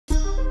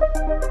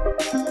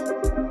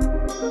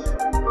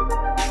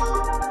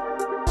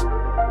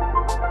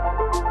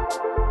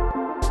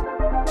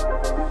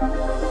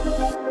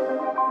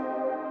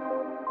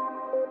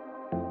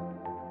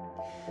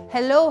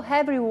Hello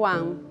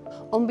everyone!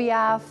 On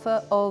behalf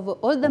of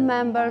all the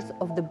members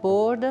of the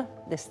board,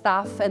 the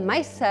staff and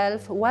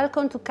myself,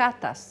 welcome to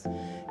CATAS.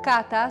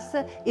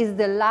 CATAS is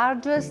the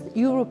largest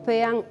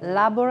European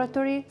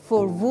laboratory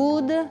for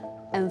wood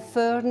and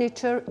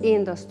furniture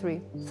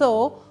industry.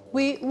 So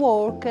we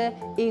work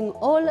in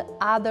all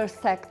other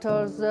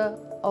sectors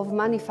of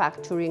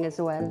manufacturing as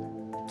well.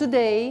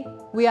 Today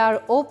we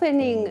are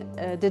opening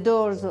the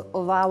doors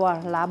of our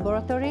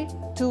laboratory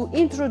to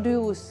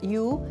introduce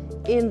you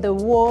in the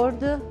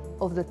world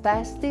of the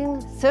testing,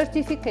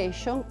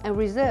 certification and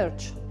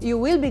research. You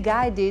will be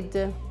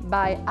guided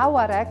by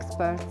our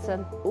experts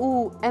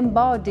who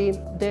embody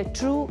the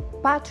true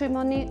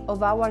patrimony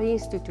of our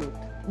institute,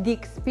 the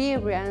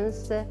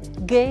experience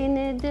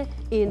gained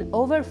in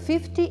over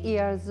 50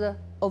 years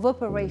of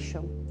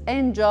operation.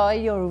 Enjoy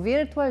your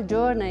virtual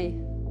journey.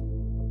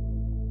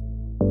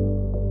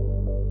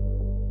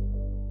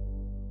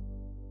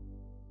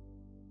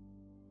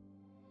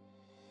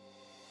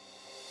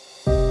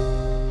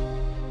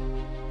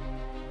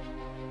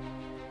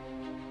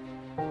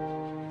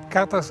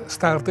 CATAS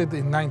started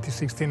in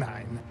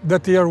 1969.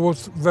 That year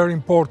was very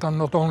important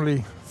not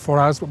only for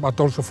us but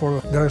also for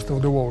the rest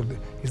of the world.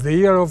 It's the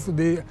year of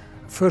the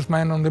first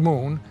man on the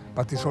moon,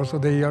 but it's also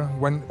the year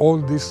when all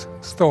this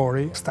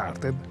story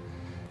started.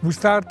 We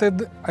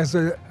started as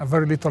a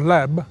very little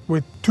lab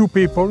with 2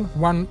 people,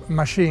 1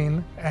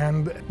 machine,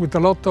 and with a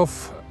lot of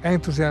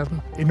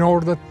enthusiasm in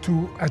order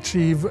to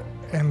achieve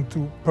and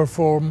to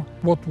perform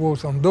what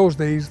was on those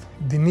days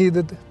the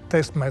needed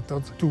test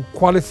methods to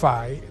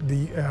qualify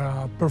the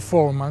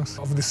performance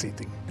of the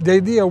seating. The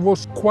idea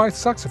was quite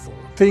successful.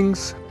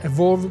 Things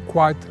evolved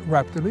quite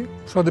rapidly.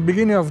 So at the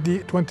beginning of the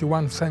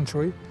 21st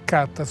century,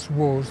 CATAS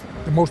was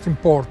the most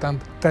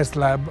important test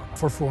lab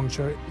for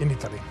furniture in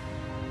Italy.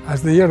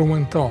 As the year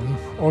went on,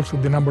 also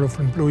the number of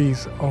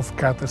employees of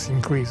CATAS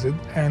increased,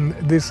 and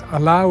this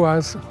allowed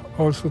us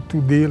also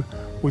to deal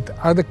with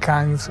other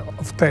kinds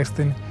of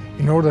testing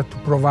in order to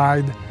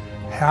provide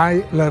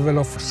high level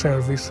of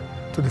service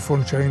to the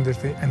furniture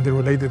industry and the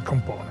related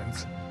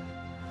components.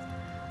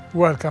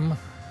 Welcome.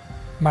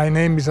 My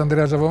name is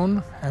Andrea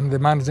Javon. I'm the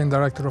Managing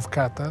Director of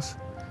CATAS.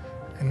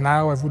 And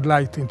now I would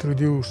like to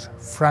introduce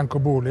Franco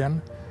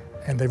Bullian,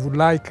 and I would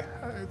like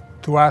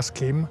to ask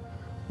him,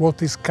 what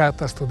is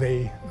CATAS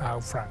today now,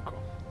 Franco?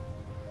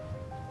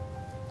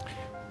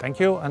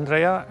 Thank you,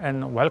 Andrea,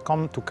 and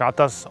welcome to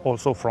CATAS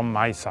also from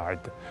my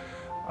side.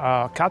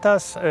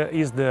 CATAS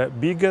is the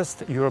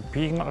biggest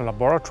European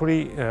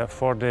laboratory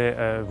for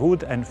the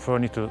wood and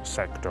furniture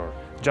sector.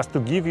 Just to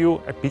give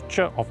you a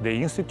picture of the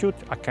institute,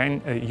 I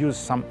can use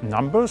some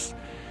numbers.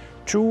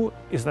 2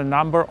 is the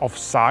number of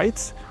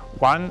sites.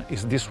 1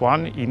 is this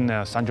one in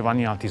San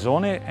Giovanni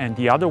Altisone, and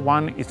the other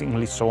one is in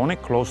Lissone,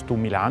 close to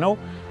Milano.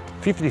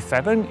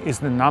 57 is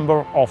the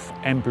number of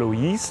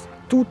employees.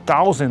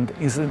 2,000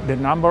 is the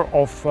number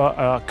of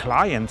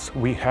clients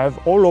we have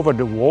all over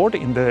the world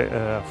in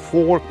the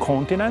 4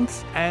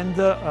 continents. And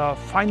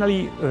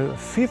finally,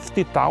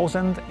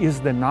 50,000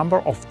 is the number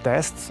of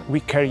tests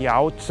we carry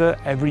out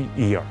every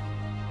year.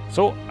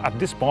 So at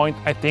this point,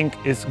 I think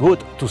it's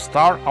good to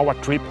start our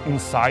trip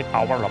inside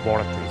our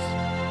laboratories.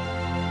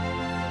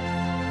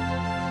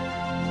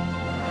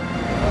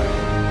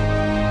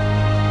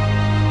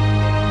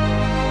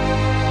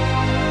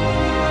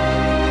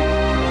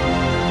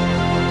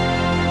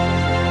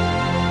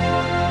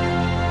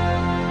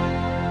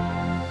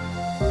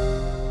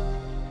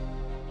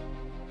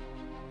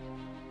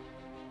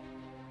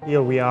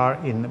 Here we are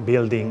in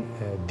building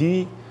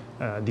D,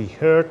 the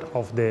heart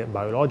of the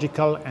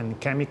biological and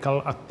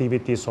chemical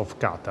activities of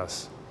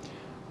CATAS.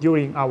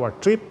 During our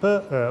trip,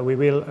 we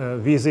will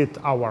visit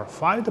our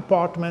 5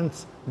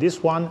 departments.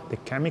 This one, the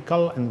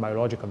chemical and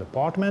biological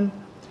department,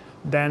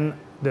 then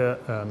the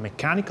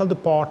mechanical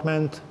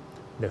department,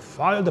 the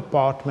fire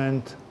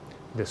department,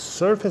 the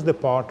surface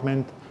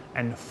department,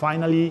 and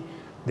finally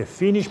the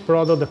finished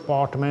product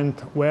department,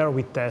 where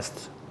we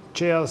test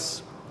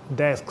chairs,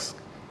 desks,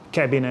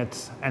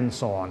 cabinets and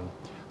so on.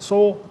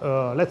 So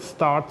let's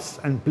start,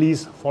 and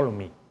please follow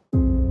me.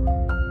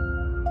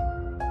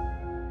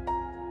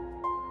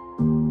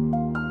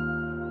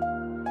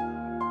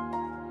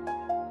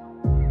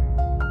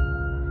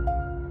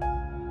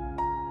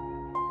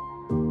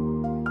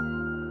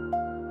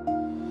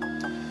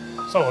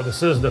 So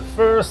this is the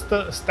first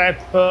step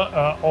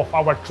of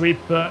our trip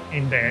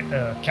in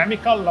the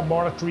chemical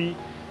laboratory.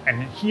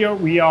 And here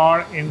we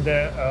are in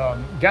the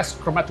gas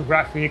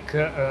chromatographic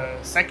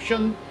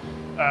section.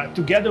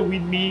 Together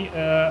with me,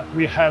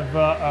 we have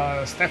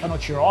Stefano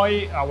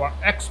Ciroi, our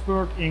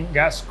expert in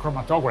gas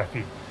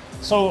chromatography.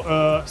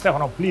 So,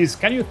 Stefano, please,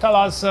 can you tell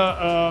us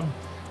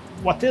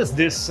what is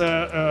this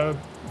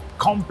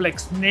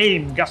complex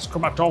name, gas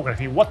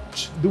chromatography?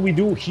 What do we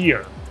do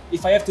here?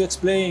 If I have to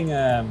explain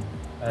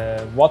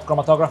what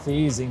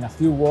chromatography is in a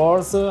few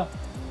words,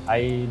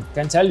 I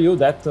can tell you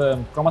that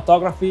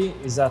chromatography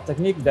is a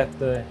technique that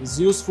is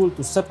useful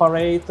to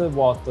separate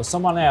what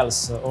someone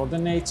else or the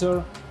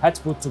nature had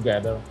put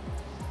together.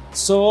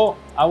 So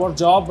our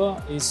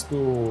job is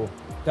to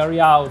carry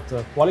out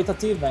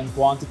qualitative and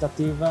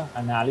quantitative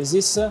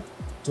analysis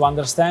to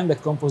understand the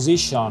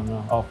composition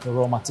of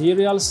raw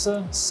materials,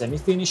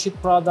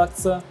 semi-finished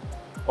products,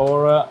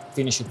 or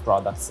finished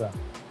products,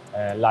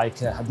 like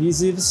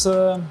adhesives,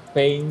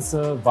 paints,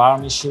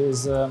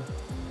 varnishes,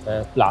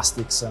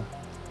 plastics.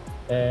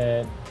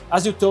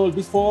 As you told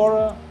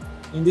before,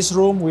 in this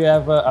room we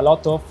have a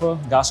lot of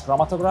gas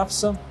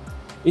chromatographs.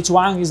 Each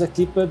one is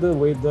equipped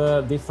with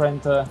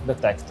different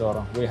detectors.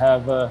 We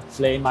have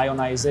flame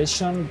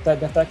ionization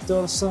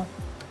detectors,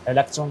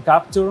 electron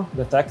capture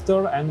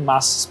detector, and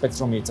mass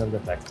spectrometer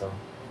detector.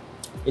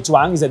 Each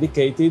one is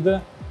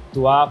dedicated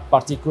to a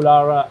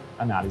particular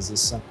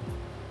analysis.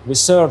 We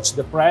search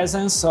the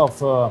presence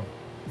of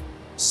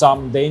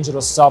some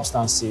dangerous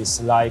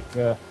substances like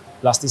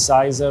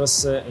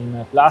plasticizers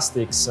in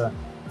plastics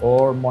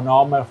or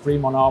free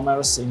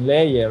monomers in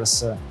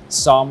layers,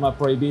 some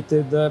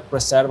prohibited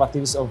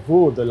preservatives of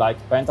wood like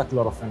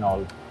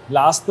pentachlorophenol.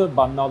 Last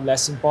but not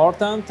less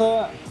important,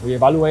 we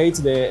evaluate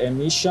the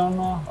emission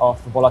of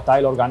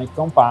volatile organic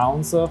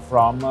compounds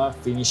from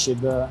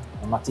finished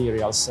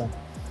materials.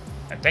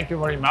 Thank you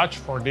very much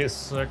for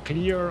this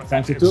clear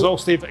and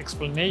exhaustive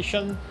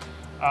explanation.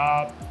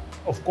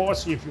 Of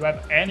course, if you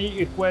have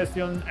any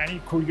question,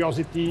 any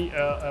curiosity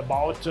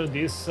about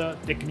this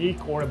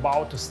technique or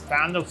about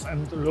standards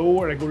and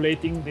law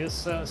regulating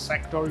this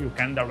sector, you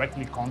can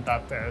directly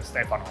contact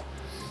Stefano.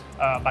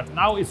 But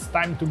now it's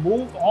time to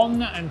move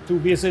on and to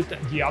visit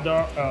the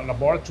other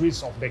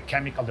laboratories of the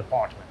chemical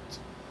department.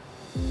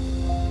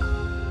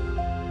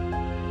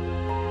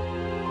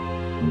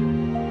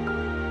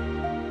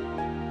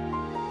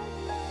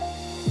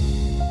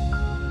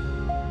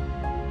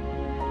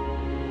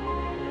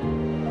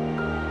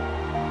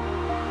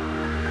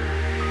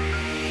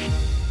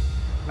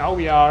 Now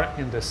we are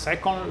in the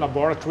second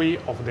laboratory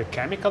of the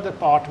chemical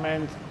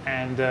department,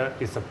 and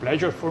it's a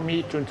pleasure for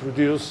me to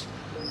introduce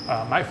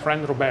my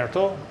friend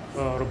Roberto.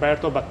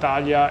 Roberto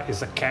Battaglia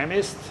is a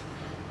chemist,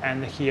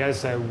 and he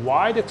has a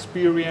wide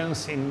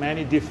experience in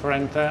many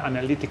different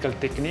analytical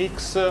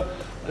techniques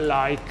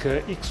like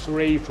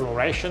X-ray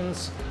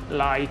fluorescence,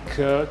 like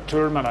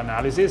thermal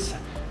analysis,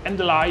 and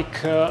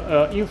like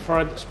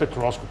infrared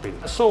spectroscopy.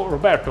 So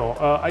Roberto,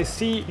 I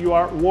see you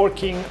are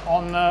working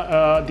on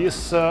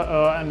this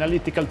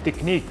analytical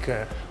technique.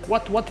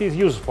 What is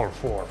useful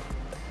for?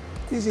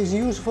 This is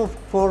useful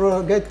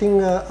for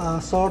getting a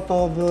sort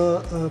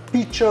of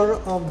picture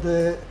of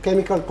the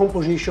chemical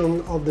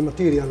composition of the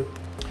material.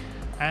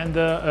 And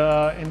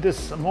in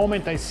this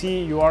moment I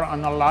see you are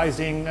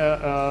analyzing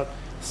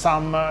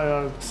some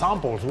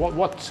samples.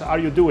 What are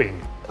you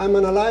doing? I'm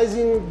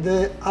analyzing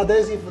the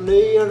adhesive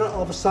layer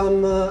of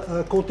some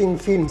coating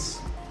films.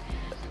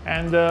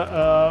 And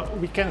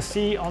we can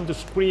see on the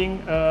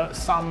screen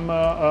some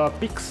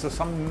peaks,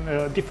 some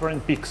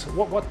different peaks.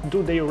 What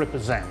do they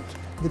represent?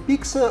 The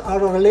peaks are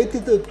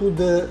related to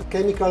the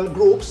chemical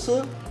groups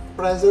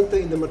present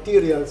in the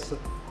materials.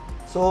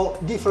 So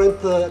different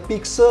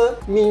peaks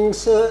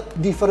means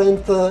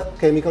different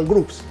chemical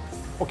groups.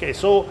 Okay,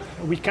 so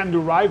we can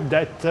derive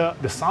that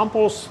the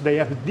samples, they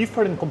have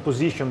different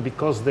composition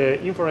because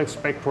the infrared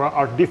spectra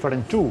are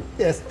different too.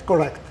 Yes,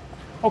 correct.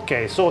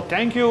 Okay, so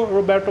thank you,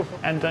 Roberto.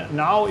 And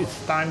now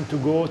it's time to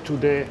go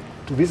to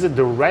visit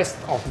the rest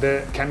of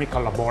the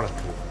chemical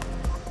laboratory.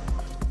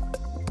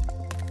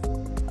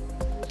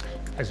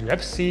 As you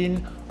have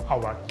seen,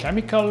 our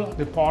chemical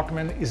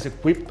department is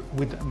equipped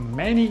with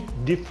many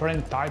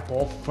different types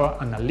of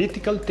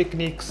analytical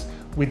techniques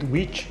with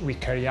which we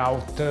carry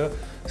out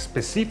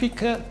specific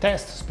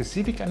tests,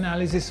 specific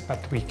analysis, but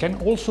we can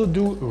also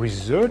do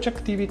research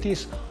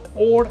activities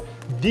or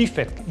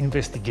defect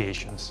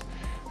investigations.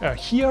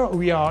 Here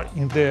we are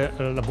in the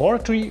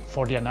laboratory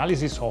for the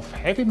analysis of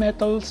heavy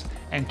metals,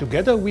 and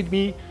together with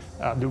me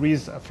there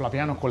is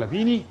Flaviano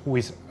Colavini, who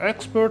is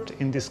expert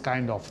in this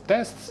kind of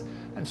tests.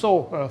 And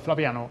so,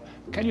 Flaviano,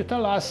 can you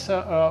tell us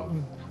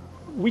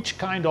which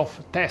kind of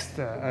test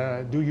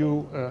do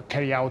you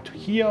carry out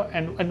here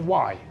and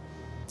why?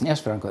 Yes,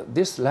 Franco.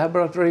 This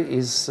laboratory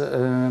is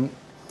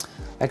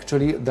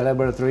actually the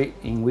laboratory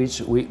in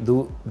which we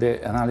do the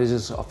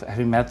analysis of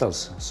heavy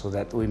metals, so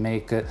that we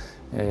make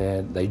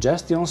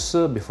digestions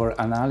before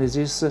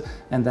analysis,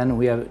 and then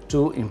we have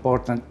two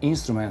important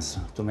instruments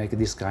to make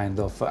this kind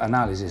of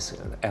analysis: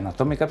 an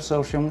atomic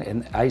absorption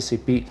and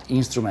ICP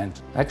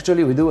instrument.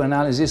 Actually, we do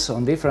analysis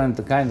on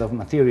different kind of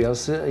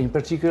materials, in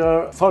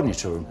particular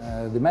furniture.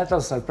 The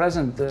metals are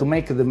present to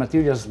make the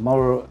materials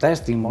more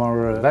testing,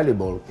 more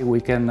valuable.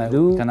 We can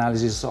do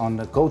analysis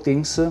on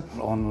coatings,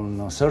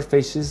 on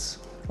surfaces,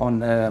 on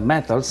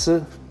metals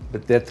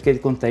that can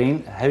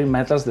contain heavy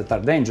metals that are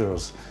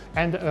dangerous.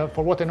 And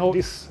for what I know,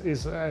 this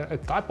is a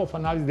type of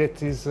analysis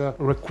that is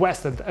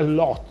requested a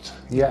lot.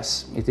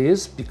 Yes, it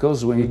is,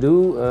 because we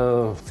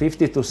do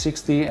 50 to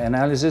 60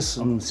 analysis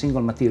on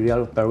single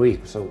material per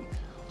week.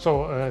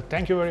 So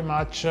thank you very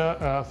much,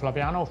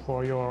 Flaviano,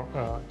 for your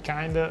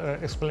kind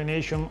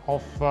explanation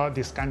of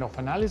this kind of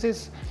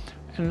analysis.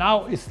 And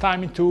now it's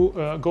time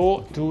to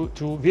go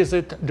to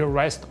visit the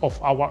rest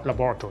of our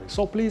laboratory.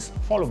 So please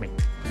follow me.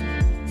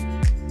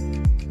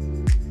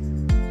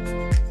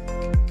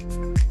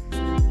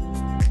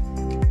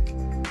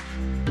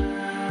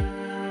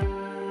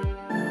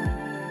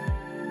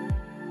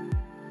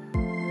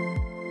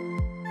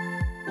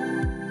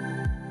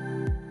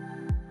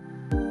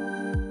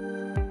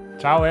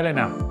 Ciao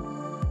Elena.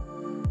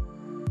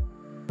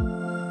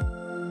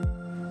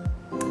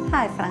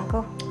 Hi,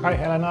 Franco. Hi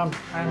Elena,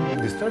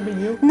 I'm disturbing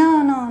you?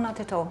 No, not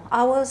at all.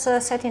 I was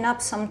setting up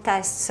some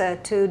tests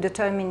to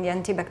determine the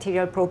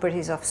antibacterial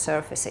properties of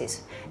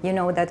surfaces. You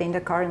know that in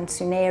the current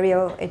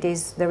scenario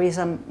there is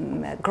a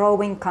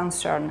growing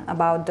concern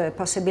about the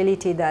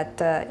possibility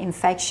that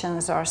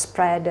infections are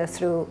spread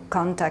through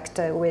contact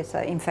with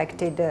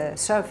infected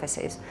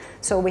surfaces.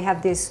 So we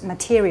have these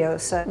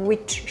materials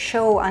which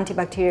show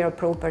antibacterial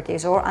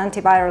properties or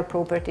antiviral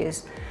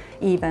properties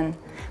even,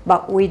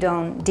 but we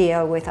don't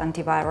deal with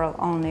antiviral,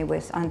 only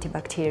with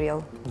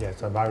antibacterial.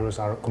 Yes, the viruses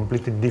are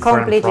completely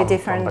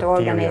different from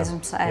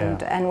organisms,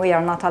 and we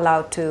are not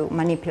allowed to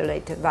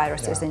manipulate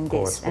viruses in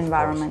this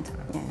environment.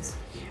 Yes.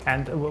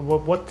 And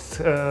what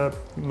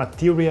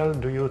material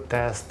do you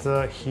test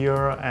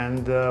here,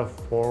 and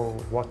for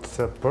what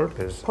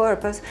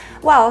purpose?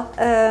 Well,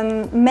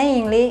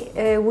 mainly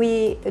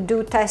we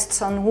do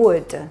tests on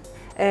wood.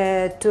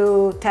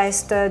 To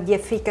test the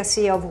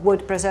efficacy of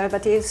wood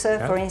preservatives,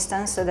 for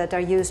instance, that are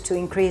used to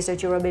increase the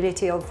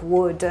durability of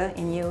wood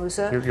in use.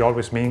 You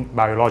always mean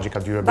biological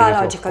durability,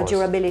 biological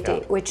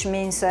durability, which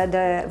means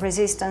the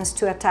resistance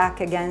to attack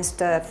against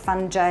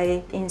fungi,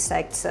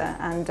 insects,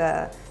 and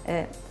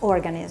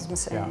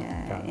organisms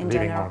in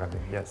general.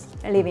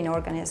 Living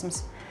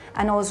organisms.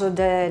 And also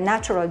the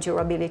natural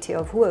durability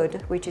of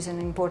wood, which is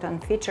an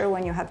important feature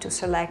when you have to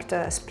select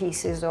a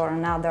species or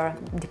another,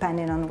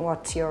 depending on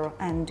what's your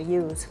end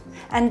use.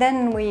 And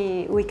then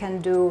we can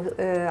do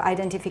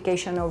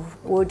identification of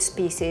wood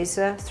species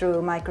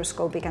through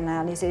microscopic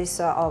analysis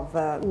of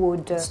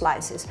wood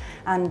slices.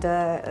 And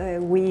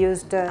we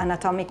used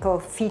anatomical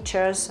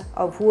features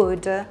of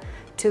wood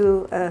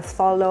to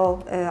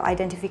follow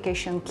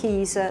identification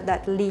keys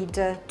that lead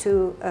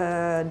to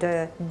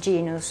the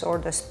genus or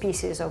the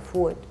species of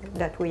wood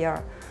that we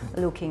are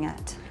looking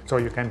at. So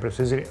you can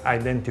precisely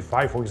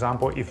identify, for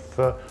example, if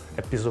a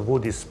piece of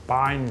wood is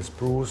pine,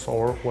 spruce,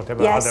 or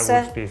whatever other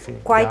wood species?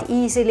 Quite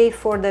easily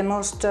for the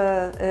most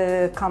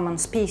common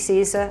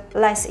species,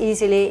 less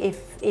easily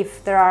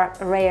if there are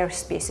rare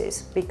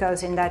species,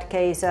 because in that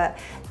case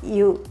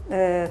you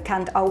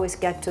can't always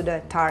get to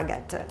the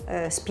target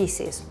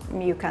species.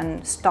 You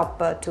can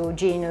stop to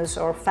genus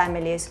or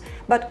families,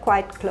 but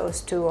quite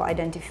close to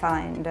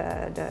identifying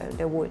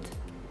the wood,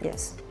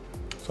 yes.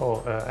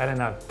 So,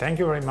 Elena, thank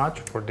you very much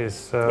for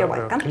this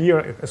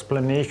clear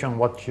explanation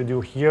what you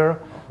do here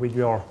with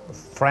your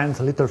friends,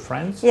 little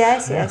friends.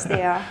 Yes, yes,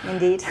 they are,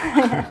 indeed.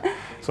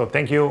 So,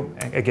 thank you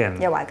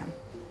again. You're welcome.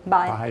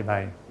 Bye.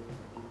 Bye.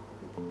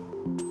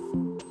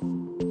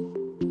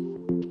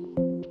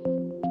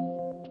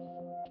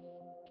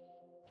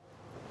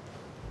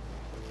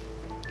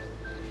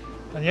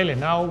 Daniele,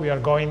 now we are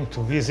going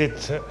to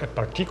visit a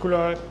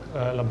particular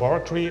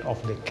laboratory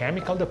of the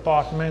chemical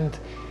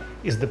department.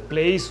 Is the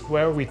place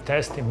where we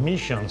test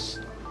emissions.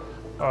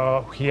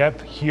 We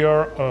have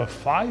here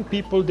 5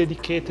 people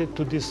dedicated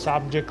to this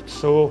subject.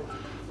 So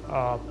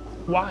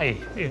why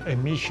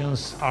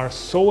emissions are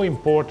so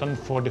important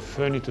for the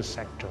furniture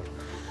sector?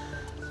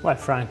 Well,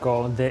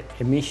 Franco, the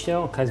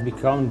emission has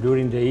become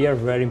during the year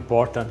very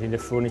important in the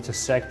furniture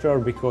sector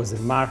because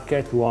the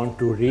market wants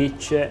to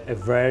reach a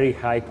very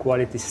high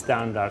quality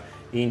standard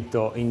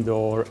into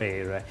indoor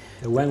air.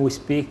 When we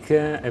speak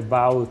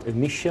about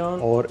emission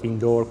or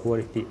indoor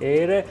quality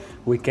air,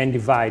 we can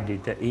divide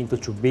it into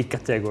 2 big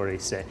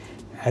categories: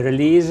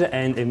 release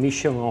and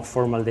emission of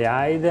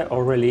formaldehyde,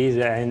 or release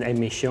and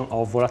emission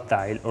of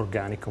volatile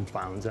organic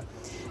compounds.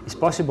 It's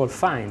possible to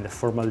find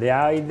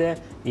formaldehyde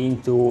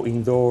into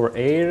indoor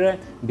air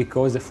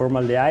because the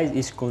formaldehyde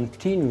is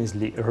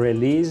continuously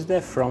released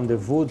from the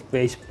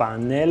wood-based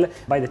panel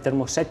by the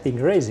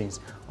thermosetting resins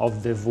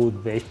of the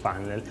wood-based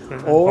panel.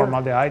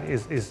 Formaldehyde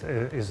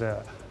is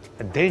a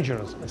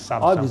dangerous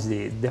substance.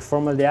 Obviously, the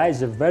formaldehyde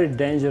is a very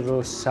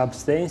dangerous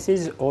substance,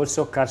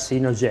 also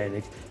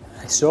carcinogenic.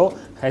 So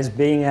has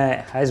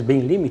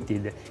been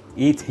limited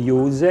its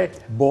use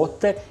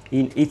both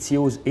in its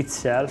use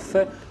itself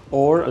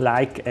or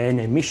like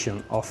an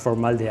emission of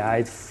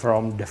formaldehyde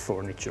from the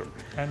furniture.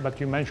 But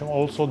you mentioned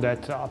also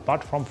that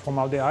apart from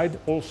formaldehyde,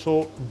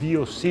 also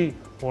VOC,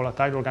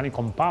 volatile organic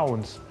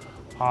compounds,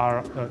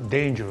 are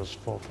dangerous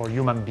for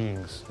human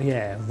beings.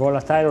 Yeah,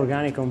 volatile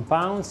organic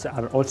compounds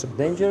are also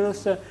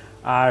dangerous,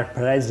 are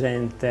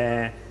present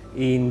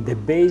in the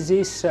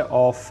basis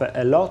of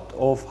a lot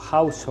of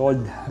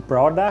household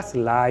products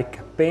like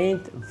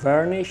paint,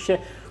 varnish,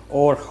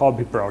 or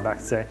hobby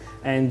products.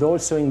 And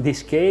also in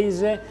this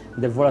case,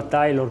 the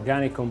volatile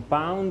organic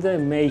compound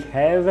may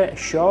have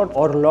short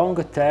or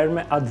long-term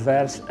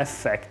adverse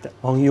effect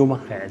on human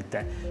health.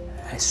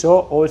 So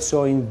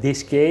also in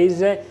this case,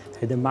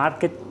 the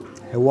market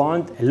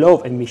wants a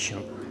low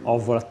emission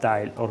of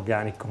volatile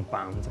organic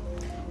compounds.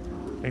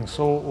 And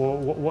so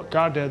what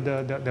are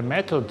the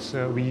methods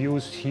we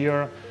use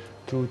here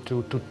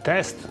to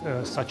test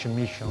such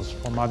emissions,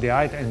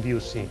 formaldehyde and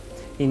VOC?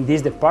 In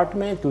this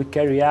department, we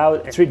carry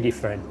out 3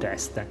 different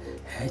tests.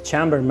 A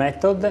chamber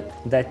method,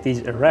 that is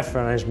a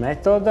reference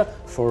method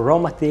for raw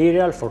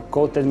material, for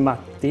coated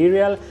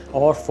material,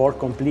 or for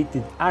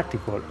completed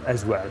article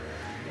as well.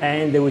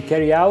 And we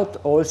carry out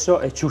also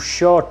a 2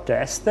 short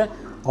test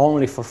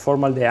only for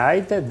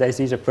formaldehyde. This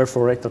is a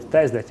perforator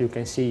test that you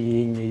can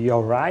see in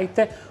your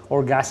right,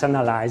 or gas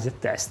analyzer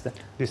test.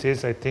 This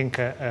is, I think,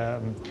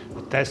 a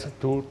test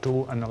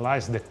to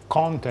analyze the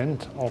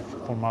content of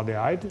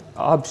formaldehyde.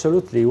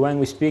 Absolutely. When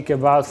we speak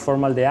about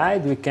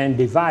formaldehyde, we can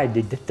divide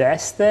the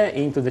test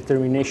into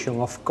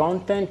determination of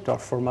content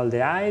of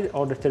formaldehyde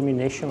or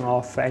determination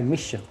of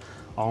emission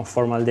on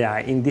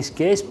formaldehyde. In this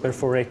case,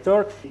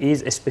 perforator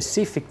is a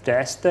specific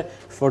test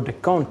for the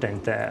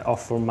content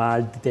of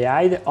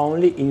formaldehyde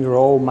only in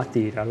raw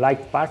material,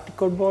 like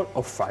particle board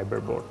or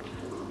fiberboard.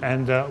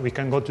 And we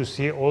can go to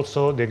see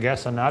also the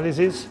gas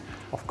analysis,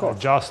 of course,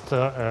 just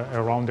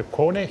around the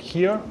corner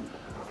here.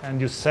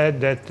 And you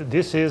said that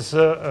this is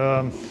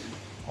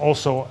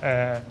also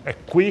a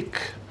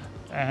quick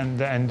and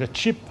a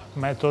cheap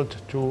method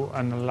to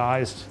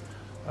analyze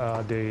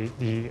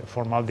the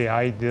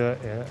formaldehyde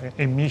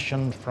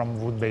emission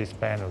from wood-based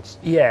panels.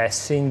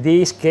 Yes, in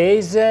this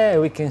case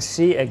we can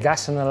see a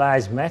gas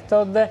analyze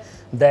method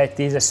that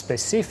is a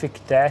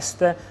specific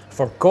test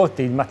for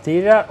coated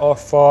material or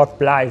for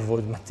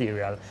plywood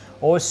material.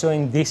 Also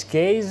in this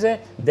case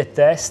the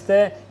test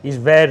is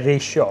very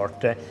short.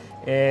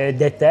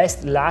 The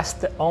test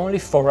lasts only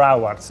 4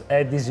 hours,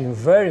 and this is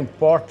very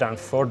important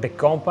for the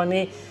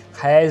company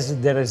has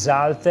the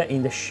result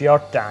in the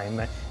short time,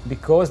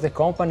 because the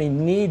company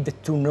need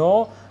to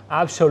know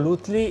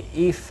absolutely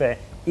if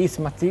its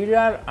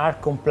material are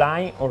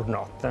complying or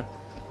not.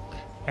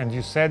 And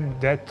you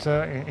said that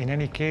in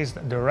any case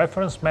the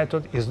reference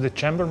method is the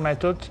chamber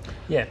method.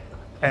 Yeah.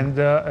 And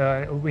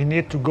we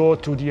need to go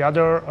to the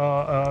other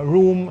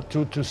room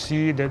to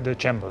see the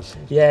chambers.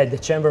 Yeah, the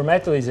chamber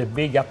method is a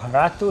big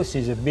apparatus,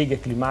 is a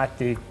big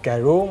climatic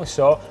room,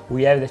 so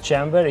we have the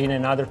chamber in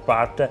another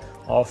part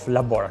of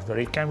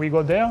laboratory. Can we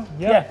go there?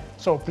 Yeah.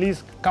 So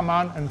please come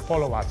on and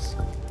follow us.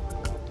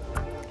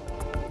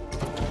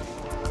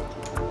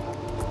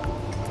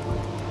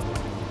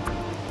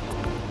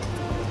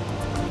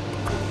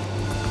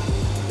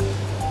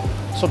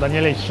 So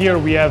Daniele, here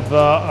we have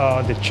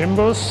the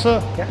chambers.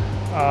 Yeah.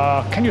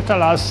 Can you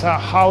tell us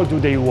how do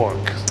they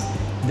work?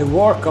 The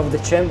work of the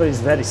chamber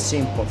is very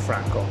simple,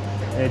 Franco.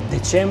 The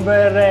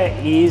chamber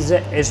is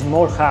a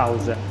small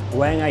house.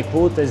 When I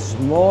put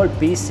small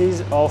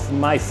pieces of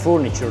my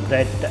furniture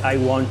that I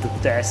want to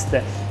test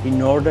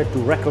in order to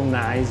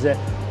recognize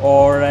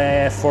or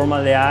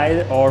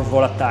formaldehyde or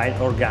volatile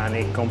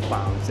organic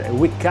compounds.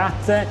 We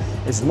cut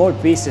small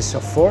pieces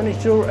of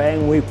furniture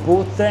and we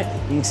put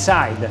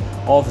inside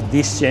of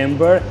this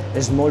chamber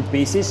small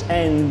pieces,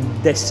 and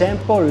the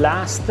sample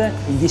lasts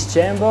in this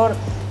chamber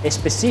a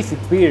specific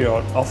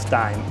period of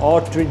time,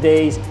 or 3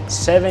 days,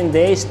 7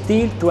 days,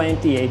 till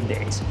 28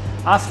 days.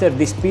 After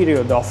this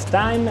period of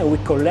time, we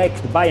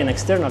collect by an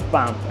external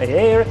pump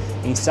air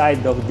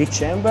inside of the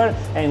chamber,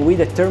 and we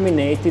determine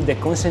the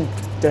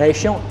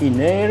concentration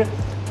in air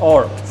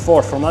or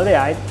for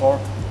formaldehyde or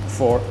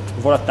for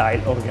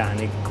volatile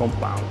organic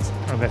compounds.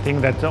 And I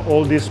think that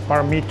all these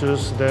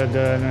parameters,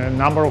 the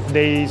number of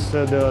days,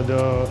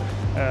 the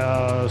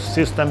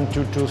system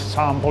to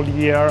sample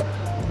here,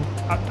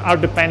 are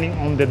depending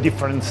on the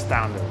different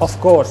standards. Of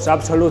course,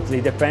 absolutely,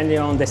 depending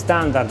on the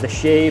standard, the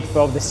shape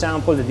of the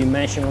sample, the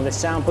dimension of the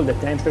sample, the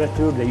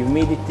temperature, the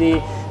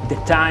humidity, the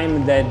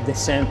time that the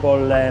sample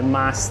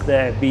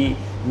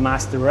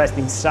must rest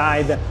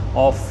inside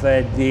of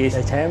this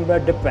chamber,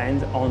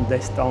 depend on the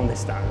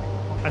standard.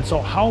 And so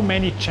how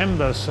many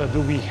chambers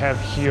do we have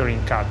here in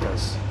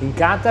CATAS? In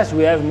CATAS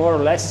we have more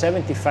or less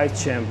 75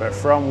 chambers,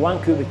 from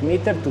 1 cubic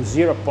meter to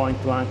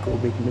 0.1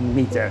 cubic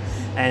meter.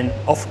 And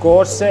of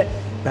course,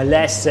 the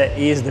less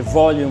is the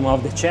volume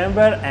of the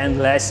chamber and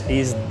less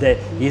is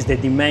the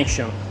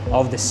dimension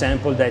of the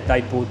sample that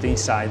I put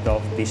inside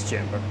of this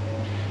chamber.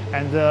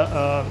 And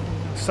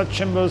such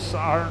chambers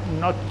are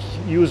not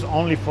used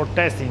only for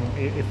testing,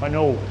 if I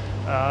know.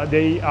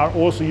 They are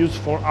also used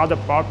for other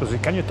purposes.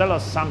 Can you tell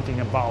us something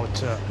about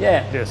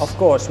this? Of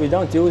course. We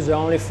don't use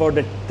only for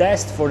the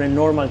test, for the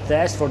normal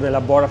test, for the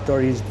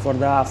laboratories, for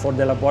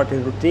the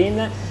laboratory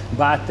routine,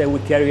 but we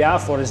carry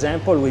out, for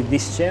example, with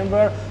this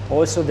chamber,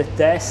 also the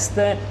test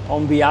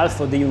on behalf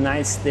of the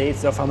United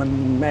States of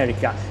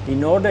America,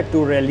 in order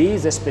to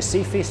release a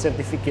specific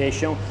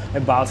certification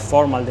about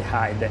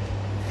formaldehyde.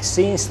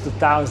 Since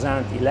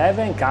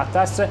 2011,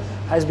 CATAS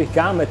has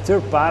become a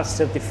third-party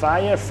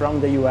certifier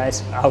from the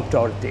US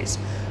authorities.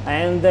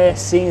 And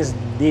since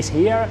this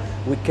year,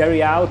 we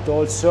carry out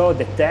also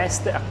the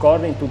test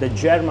according to the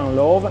German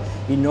law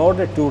in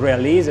order to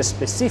release a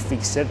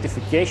specific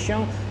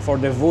certification for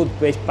the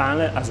wood-based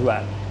panel as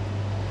well.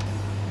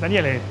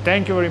 Daniele,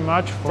 thank you very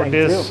much for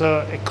this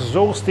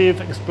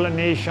exhaustive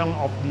explanation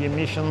of the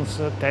emissions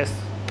test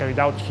carried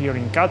out here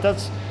in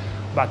CATAS.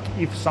 but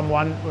if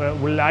someone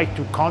would like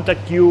to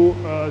contact you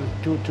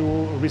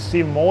to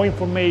receive more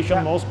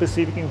information, more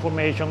specific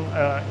information,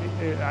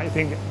 I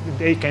think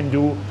they can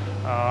do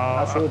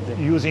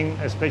using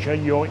especially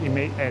your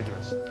email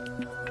address.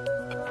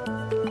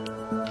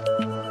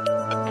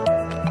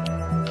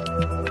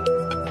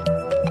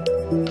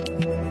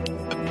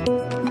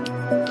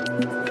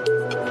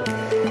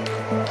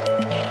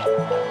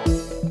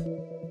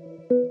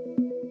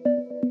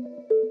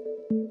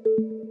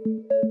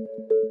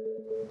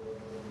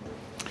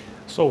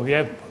 So we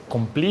have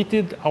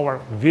completed our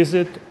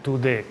visit to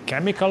the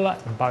chemical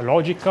and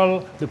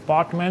biological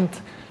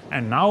department,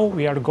 and now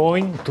we are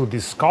going to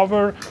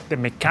discover the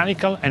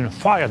mechanical and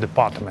fire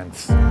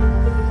departments.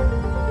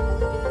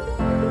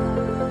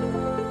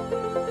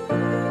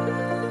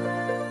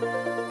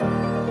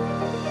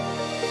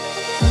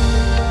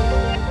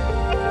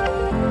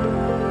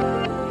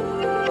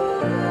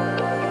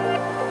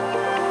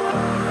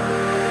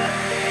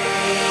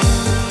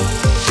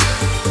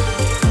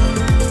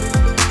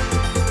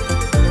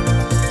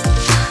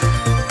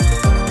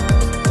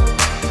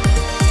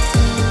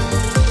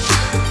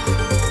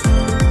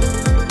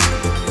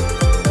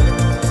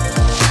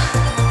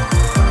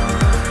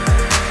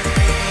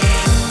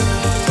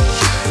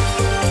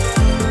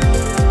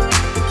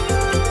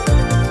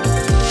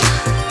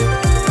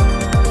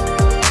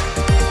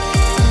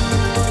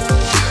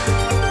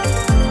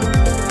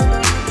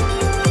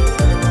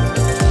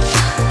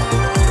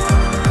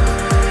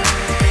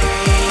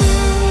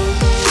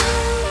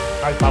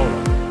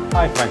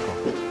 Hi, Franco.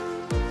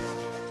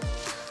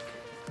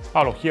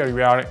 Paolo, here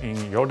we are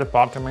in your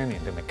department,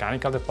 in the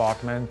mechanical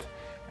department,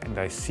 and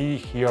I see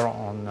here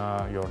on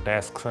your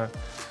desk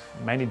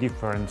many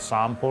different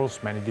samples,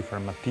 many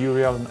different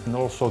materials, and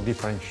also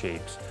different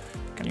shapes.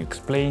 Can you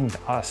explain to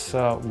us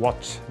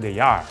what they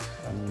are?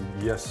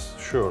 Yes,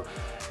 sure.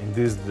 In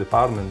this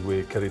department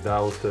we carried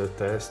out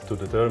tests to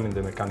determine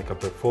the mechanical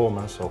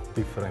performance of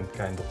different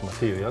kinds of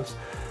materials,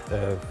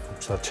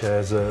 such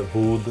as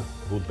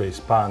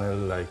wood-based panel,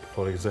 like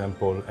for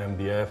example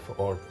MDF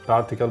or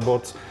particle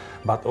boards,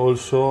 but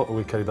also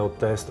we carried out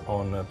tests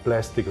on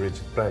plastic,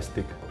 rigid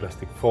plastic,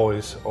 plastic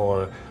foils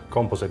or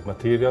composite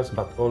materials,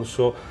 but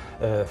also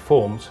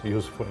foams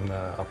used in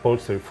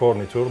upholstery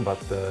furniture, but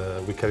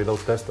we carried out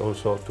tests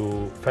also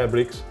to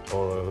fabrics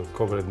or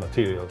covered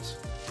materials.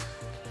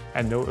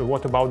 And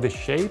what about the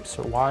shapes?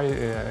 Why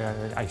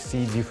I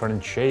see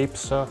different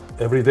shapes?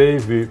 Every day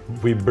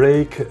we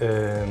break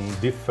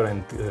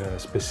different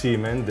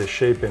specimens. The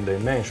shape and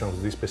dimension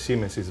of these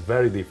specimens is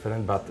very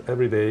different, but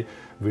every day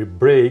we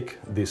break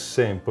these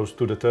samples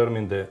to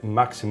determine the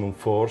maximum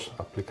force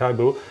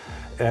applicable,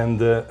 and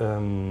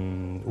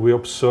we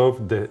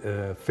observe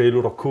the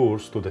failure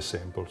occurs to the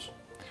samples.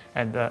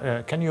 And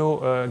can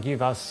you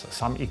give us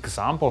some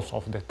examples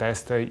of the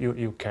tests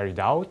you carried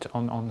out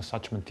on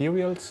such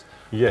materials?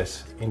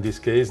 Yes, in this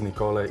case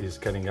Nicola is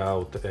carrying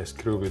out a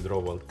screw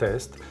withdrawal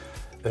test.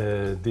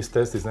 This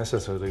test is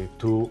necessary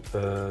to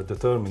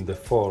determine the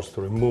force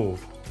to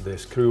remove the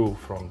screw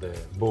from the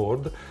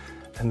board,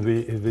 and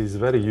it is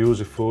very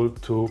useful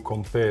to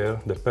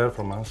compare the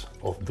performance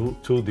of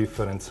two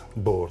different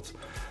boards.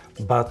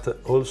 But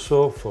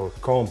also for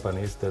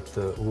companies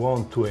that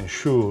want to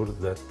ensure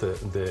that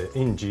the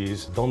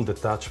hinges don't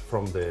detach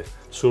from the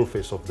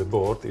surface of the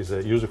board is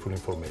a useful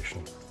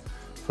information.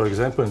 For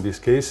example, in this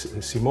case,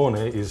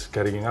 Simone is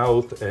carrying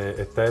out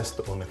a test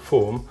on a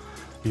foam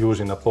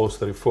using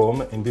upholstery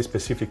foam. In this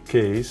specific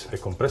case, a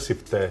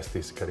compressive test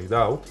is carried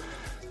out,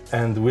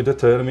 and we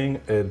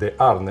determine the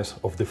hardness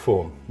of the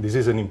foam. This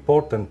is an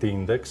important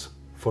index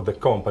for the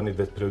company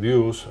that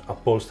produce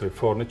upholstery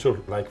furniture,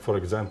 like for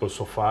example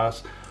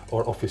sofas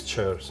or office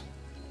chairs.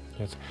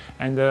 Yes,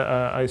 and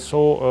I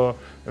saw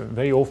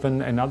very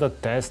often another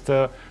test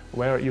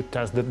where you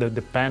test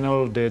the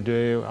panel,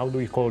 the how do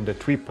we call the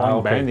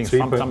 3-point bending?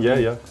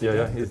 Yeah.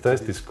 The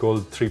test is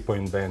called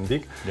 3-point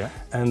bending. Yeah.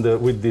 And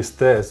with this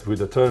test we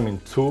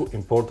determine two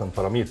important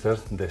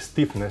parameters: the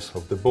stiffness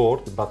of the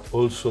board, but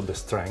also the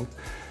strength.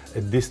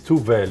 And these two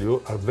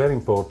values are very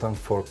important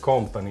for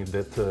companies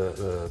that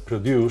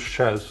produce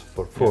shelves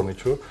for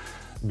furniture,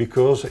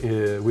 because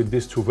with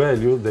these two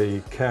values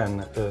they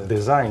can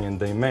design and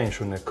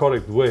dimension in a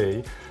correct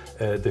way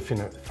the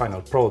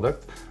final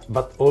product,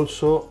 but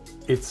also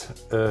its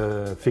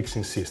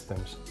fixing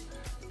systems.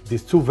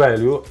 These two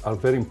values are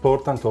very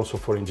important also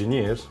for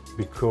engineers,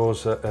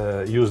 because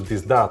use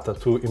this data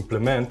to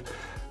implement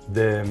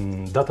the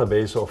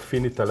database of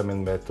finite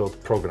element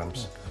method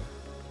programs.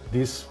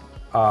 These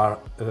are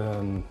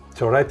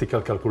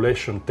theoretical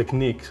calculation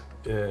techniques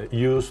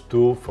used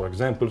to, for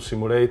example,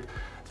 simulate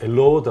a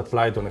load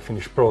applied on a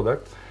finished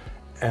product,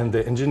 and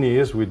the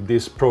engineers with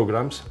these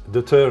programs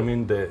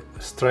determine the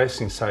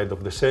stress inside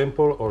of the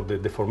sample or the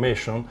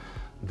deformation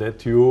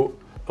that you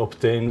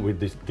obtain with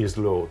this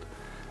load.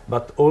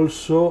 But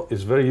also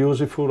it's very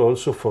useful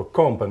also for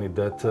companies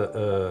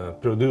that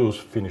produce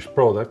finished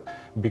product,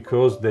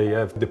 because they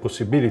have the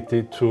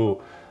possibility to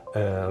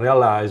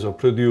realize or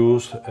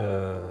produce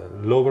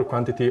lower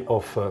quantity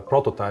of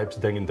prototypes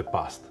than in the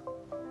past.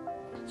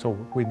 So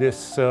with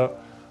this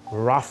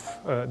rough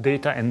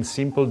data and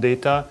simple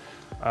data,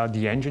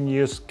 the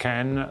engineers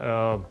can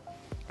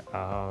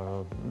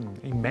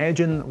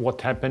imagine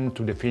what happened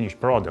to the finished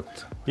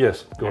product.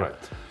 Yes,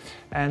 correct.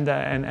 And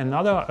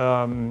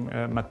another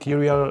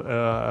material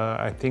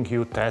I think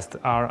you test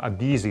are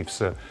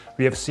adhesives.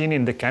 We have seen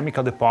in the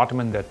chemical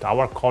department that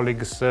our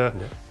colleagues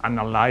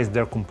analyze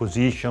their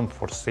composition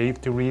for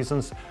safety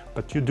reasons,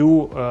 but you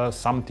do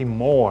something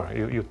more.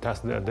 You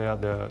test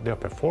their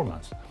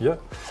performance. Yeah,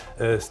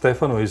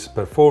 Stefano is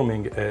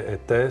performing a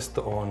test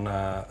on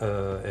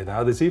an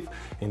adhesive.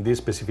 In this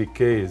specific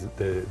case,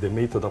 the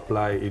method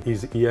applied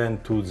is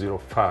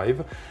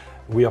EN205.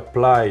 We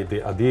apply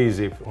the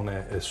adhesive on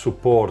a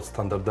support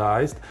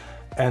standardized,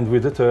 and we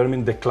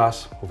determine the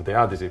class of the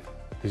adhesive.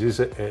 This is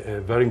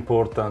a very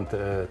important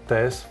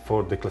test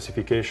for the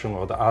classification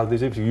of the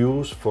adhesives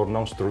used for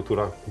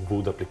non-structural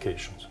wood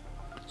applications.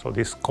 So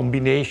this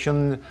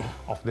combination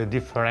of the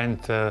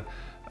different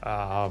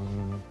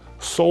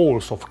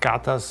souls of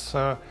CATAS,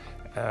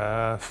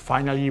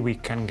 finally we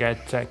can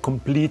get a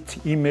complete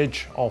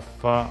image of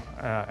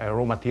a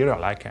raw material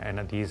like an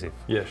adhesive.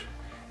 Yes.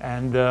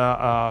 And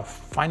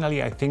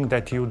finally, I think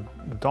that you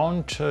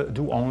don't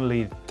do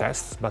only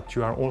tests, but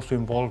you are also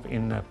involved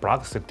in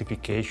product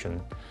certification.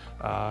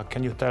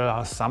 Can you tell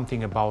us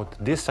something about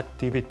this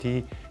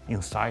activity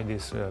inside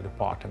this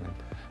department?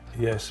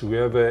 Yes, we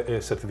have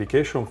a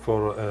certification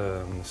for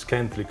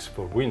Scantlix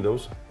for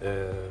Windows.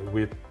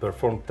 We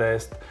perform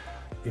tests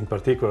in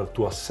particular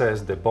to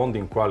assess the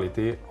bonding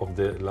quality of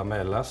the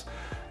lamellas.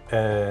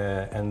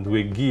 And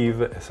we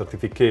give a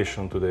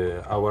certification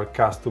to our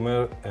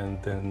customer, and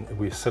then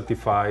we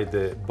certify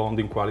the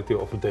bonding quality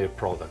of their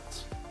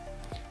products.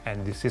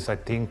 And this is, I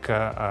think,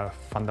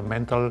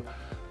 fundamental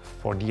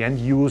for the end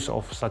use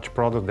of such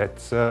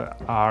products that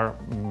are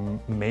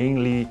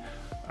mainly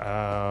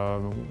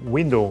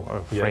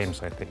window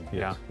frames, yes. I think.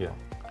 Yes. Yeah.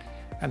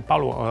 And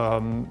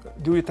Paolo,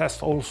 do you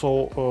test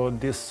also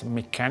this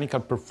mechanical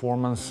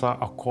performance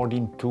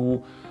according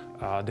to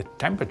the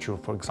temperature,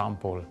 for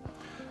example?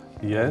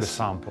 Yes, the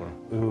sample.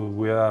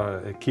 We are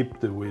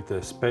equipped with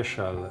a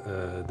special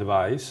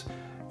device.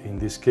 In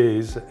this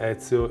case,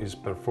 Ezio is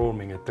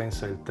performing a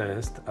tensile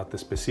test at a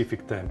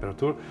specific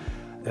temperature.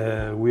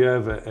 We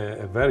have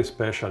a very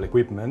special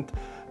equipment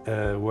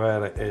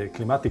where a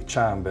climatic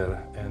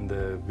chamber and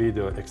a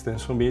video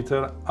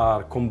extensometer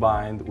are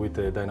combined with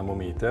a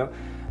dynamometer,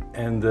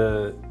 and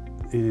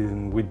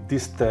with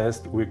this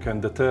test we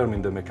can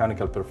determine the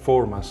mechanical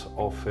performance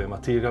of a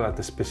material at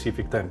a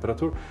specific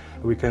temperature.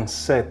 We can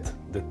set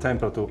the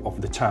temperature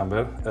of the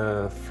chamber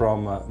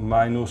from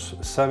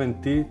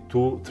 -70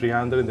 to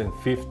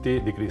 350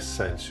 degrees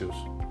Celsius.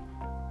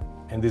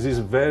 And this is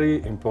a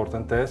very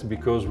important test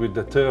because we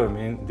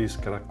determine these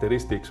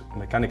characteristics,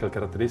 mechanical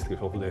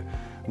characteristics of the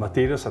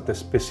materials at a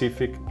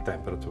specific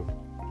temperature.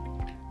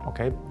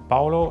 Okay,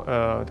 Paolo,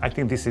 I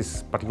think this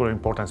is particularly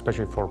important,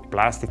 especially for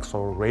plastics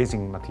or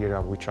resin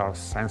material, which are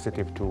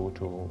sensitive to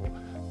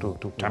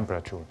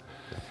temperature.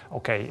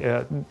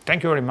 Okay,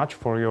 thank you very much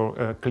for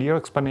your clear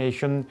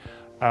explanation.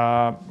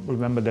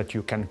 Remember that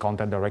you can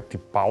contact directly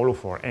Paolo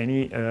for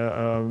any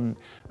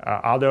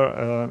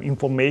other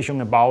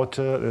information about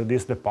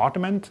this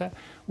department.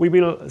 We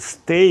will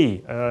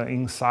stay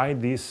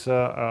inside this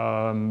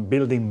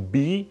building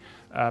B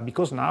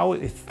because now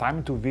it's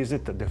time to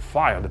visit the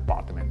fire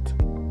department.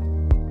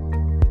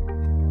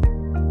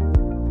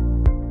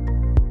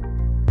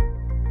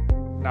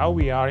 Now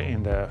we are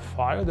in the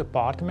fire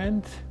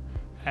department,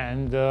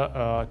 and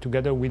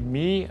together with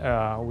me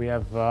we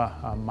have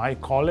my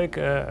colleague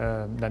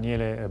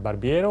Daniele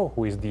Barbiero,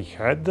 who is the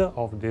head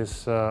of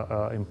this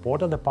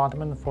important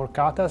department for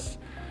CATAS.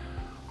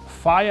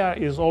 Fire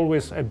is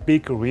always a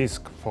big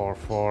risk for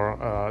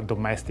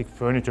domestic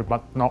furniture,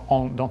 but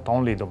not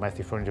only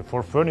domestic furniture,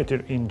 for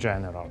furniture in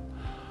general.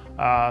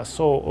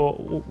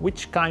 So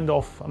which kind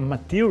of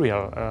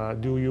material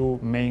do you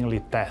mainly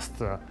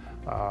test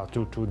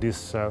to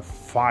this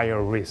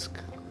fire risk?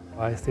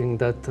 I think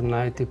that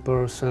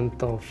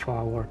 90% of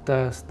our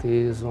test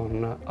is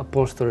on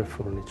upholstery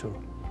furniture.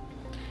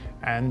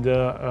 And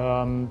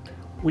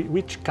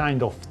which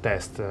kind of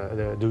test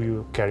do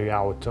you carry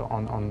out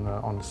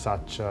on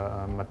such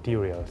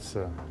materials?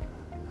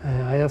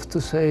 I have to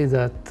say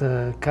that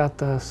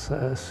CATAS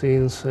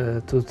since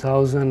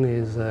 2000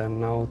 is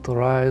an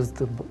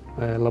authorized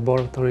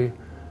laboratory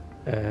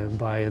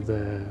by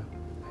the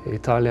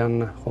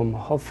Italian Home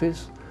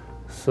Office.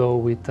 So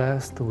we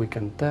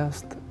can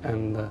test,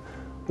 and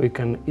we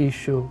can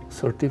issue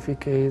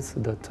certificates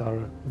that are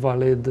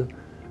valid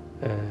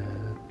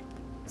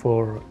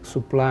for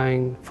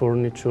supplying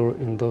furniture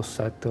in those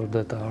sectors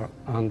that are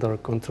under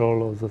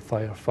control of the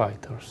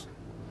firefighters.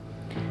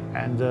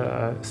 And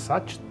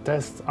such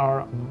tests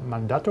are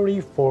mandatory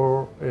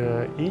for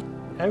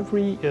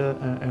every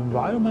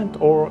environment,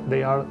 or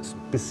they are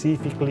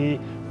specifically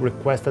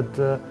requested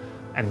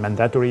and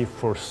mandatory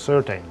for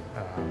certain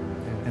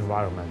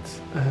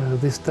environments?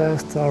 These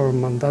tests are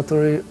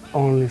mandatory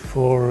only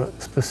for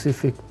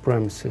specific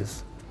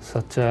premises,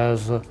 such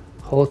as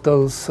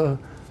hotels,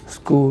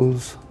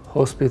 schools,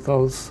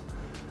 hospitals,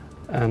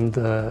 and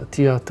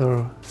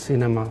theater,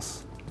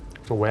 cinemas.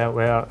 So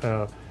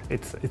where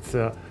it's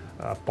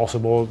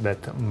possible that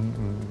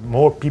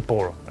more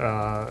people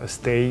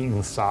stay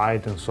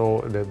inside, and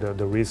so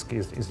the risk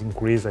is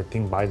increased, I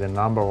think, by the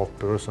number of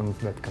persons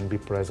that can be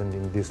present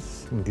in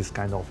this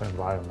kind of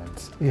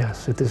environments.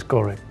 Yes, it is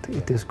correct. Yeah.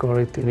 It is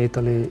correct. In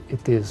Italy,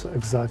 it is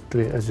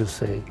exactly as you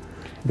say,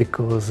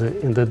 because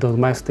in the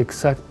domestic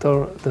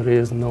sector there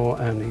is no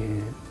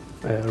any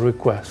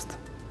request.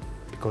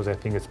 Because I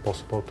think it's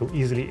possible to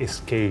easily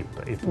escape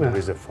if there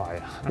is a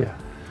fire. Yeah.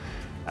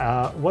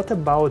 What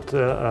about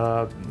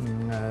the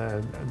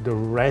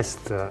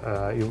rest?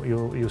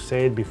 You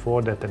said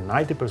before that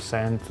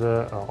 90%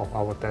 of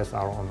our tests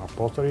are on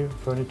upholstery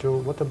furniture.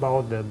 What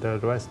about the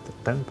rest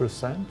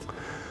 10%?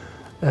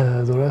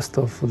 The rest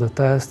of the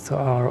tests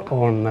are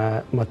on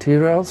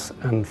materials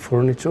and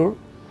furniture,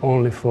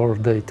 only for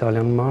the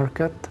Italian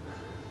market,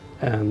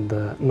 and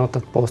not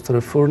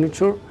upholstery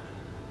furniture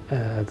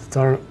that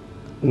are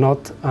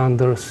not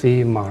under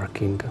CE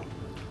marking.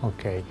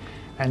 Okay.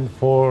 And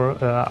for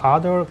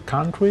other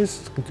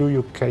countries, do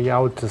you carry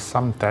out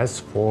some tests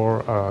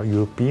for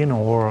European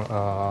or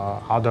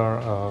other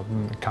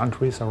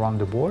countries around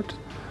the world?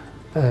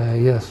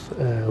 Yes,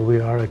 we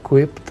are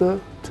equipped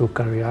to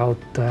carry out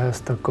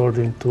tests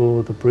according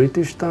to the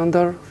British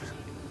standard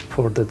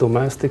for the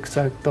domestic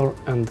sector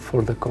and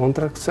for the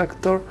contract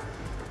sector,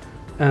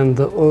 and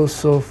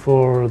also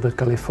for the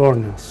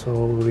California.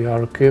 So we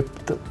are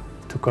equipped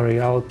to carry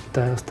out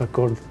tests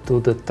according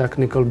to the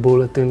Technical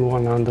Bulletin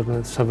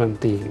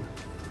 117.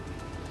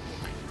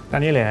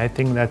 Daniele, I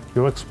think that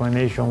your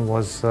explanation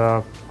was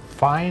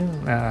fine.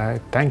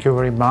 Thank you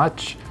very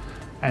much,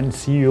 and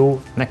see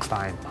you next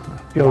time.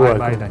 You're welcome.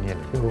 Bye, Daniele.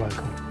 You're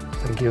welcome.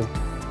 Thank you.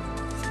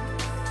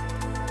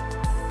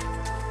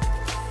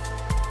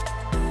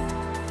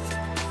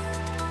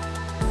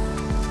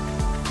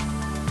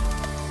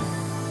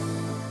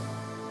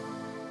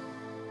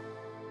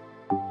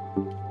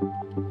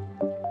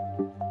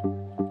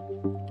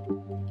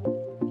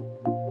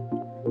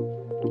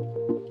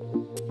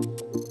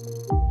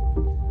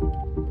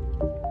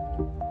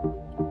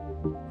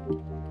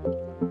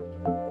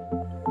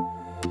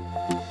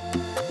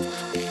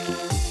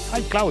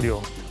 Hi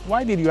Claudio,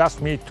 why did you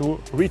ask me to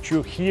reach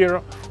you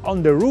here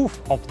on the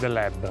roof of the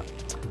lab?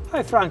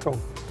 Hi Franco,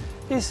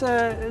 it's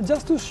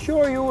just to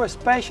show you a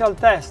special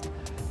test.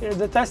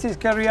 The test is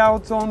carried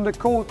out on the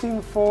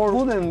coating for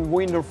wooden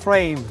window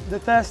frame. The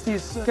test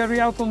is carried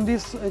out on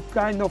this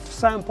kind of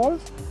sample.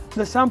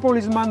 The sample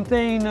is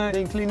maintained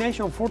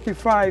inclination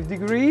 45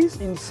 degrees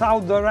in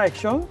south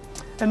direction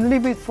and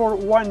leave it for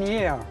 1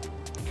 year.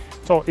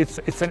 So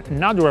it's a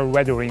natural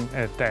weathering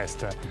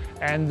test,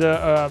 and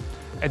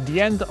at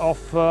the end of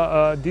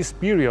this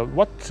period,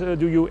 what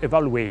do you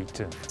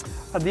evaluate?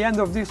 At the end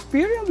of this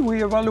period,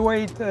 we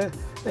evaluate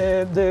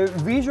the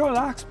visual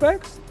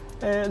aspects,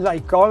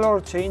 like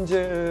color, change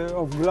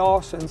of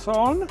gloss and so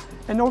on,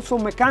 and also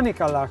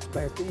mechanical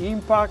aspect,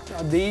 impact,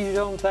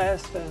 adhesion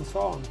test and so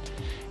on.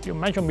 You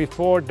mentioned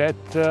before that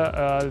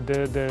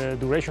the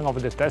duration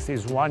of the test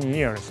is 1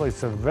 year, so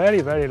it's a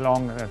very, very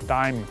long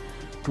time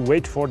to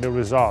wait for the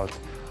result.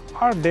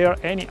 Are there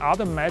any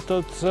other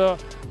methods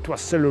to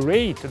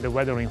accelerate the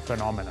weathering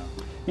phenomena?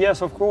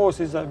 Yes, of course,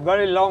 it's a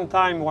very long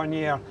time, 1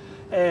 year.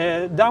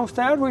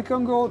 Downstairs we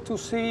can go to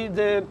see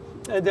the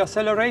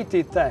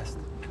accelerated test.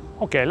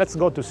 Okay, let's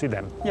go to see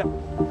them. Yeah.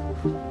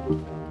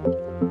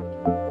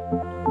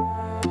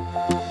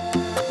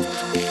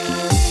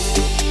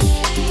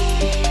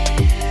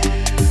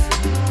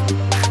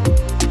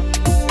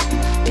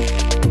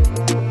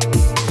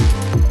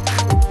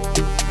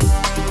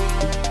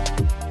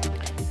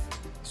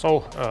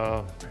 So,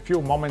 a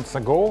few moments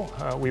ago,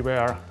 we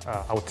were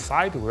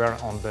outside, we were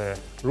on the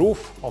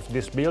roof of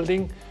this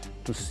building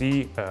to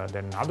see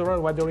the natural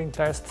weathering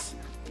tests.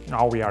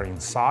 Now we are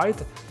inside.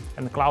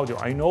 And Claudio,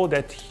 I know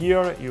that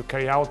here you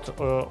carry out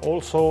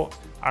also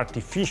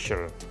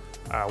artificial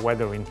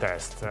weathering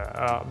tests.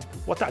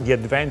 What are the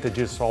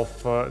advantages of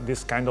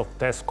this kind of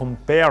test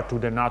compared to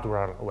the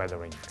natural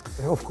weathering?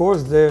 Of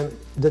course,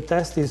 the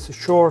test is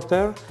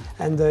shorter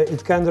and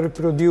it can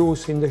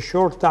reproduce in the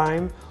short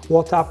time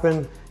what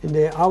happened in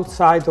the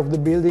outside of the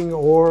building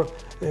or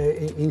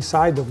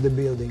inside of the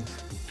building.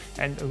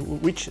 And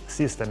which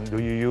system do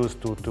you use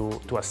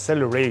to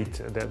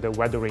accelerate the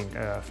weathering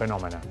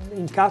phenomena?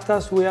 In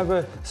CATAS we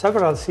have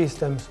several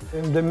systems.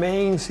 The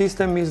main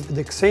system is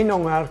the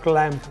xenon arc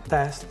lamp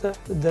test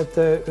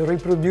that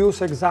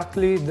reproduce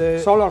exactly the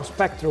solar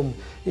spectrum.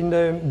 In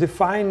the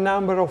defined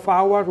number of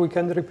hours we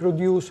can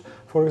reproduce,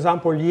 for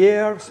example,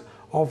 years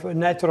of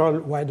natural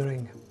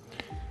weathering.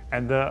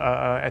 And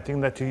I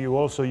think that you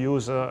also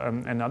use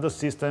another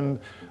system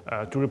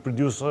to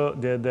reproduce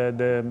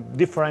the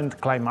different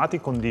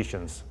climatic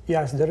conditions.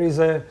 Yes, there is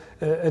a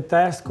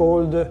test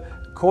called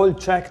cold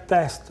check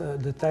test.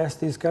 The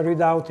test is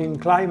carried out in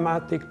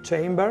climatic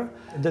chamber.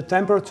 The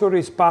temperature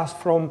is passed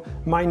from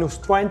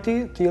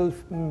 -20 till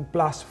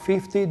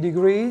 +50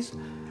 degrees.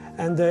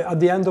 And at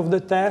the end of the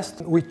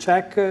test, we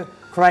check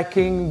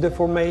cracking,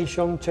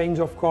 deformation, change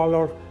of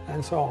color,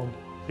 and so on.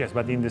 Yes,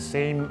 but in the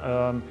same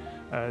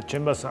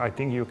chambers, I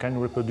think you can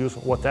reproduce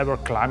whatever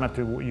climate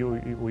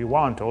we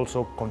want,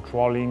 also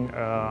controlling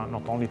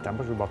not only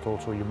temperature but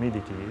also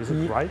humidity. Is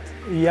it right?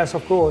 Yes,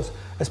 of course.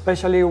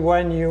 Especially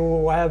when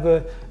you have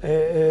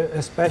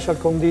a special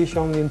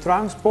condition in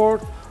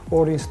transport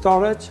or in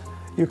storage,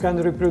 you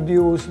can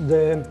reproduce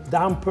the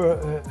damp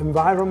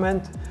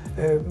environment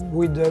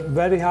with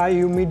very high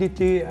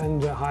humidity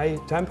and high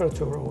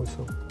temperature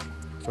also.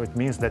 So it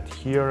means that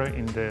here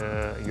in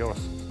your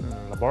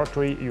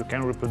laboratory you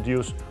can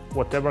reproduce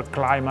whatever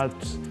climate,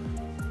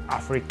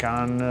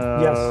 African,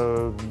 yes.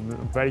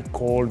 Very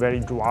cold, very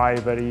dry,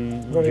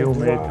 very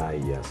humid.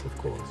 Dry, yes, of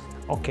course.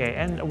 Okay,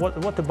 and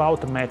what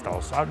about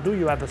metals? Do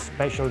you have a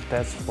special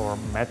test for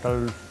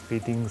metal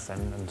fittings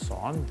and so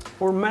on?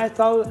 For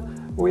metal,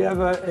 we have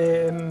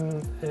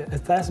a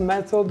test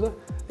method,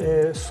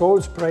 a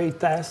salt spray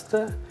test,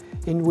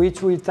 in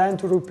which we tend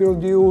to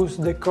reproduce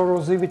the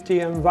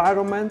corrosivity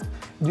environment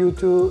due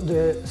to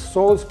the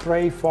salt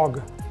spray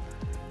fog.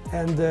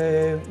 And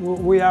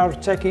we are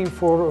checking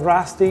for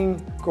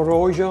rusting,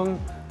 corrosion,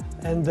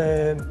 and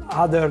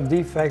other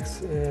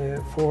defects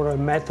for a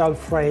metal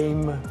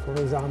frame, for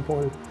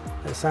example,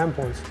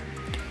 samples.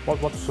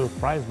 What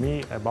surprised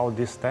me about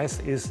this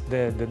test is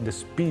the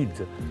speed.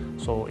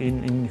 So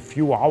in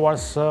few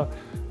hours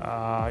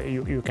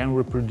you can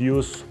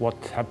reproduce what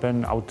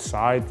happened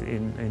outside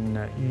in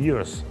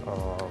years.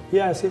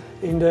 Yes,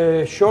 in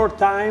the short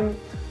time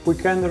we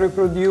can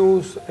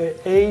reproduce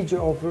age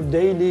of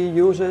daily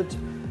usage,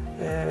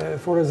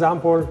 for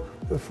example,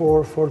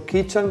 for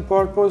kitchen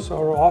purpose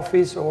or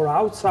office or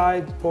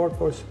outside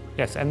purpose.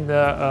 Yes, and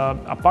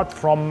apart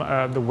from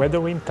the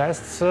weathering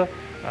tests,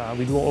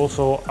 we do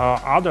also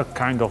other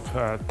kind of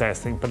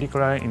testing,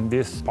 particularly in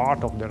this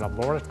part of the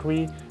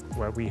laboratory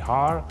where we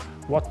are.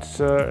 What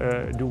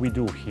do we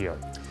do here?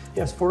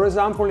 Yes, for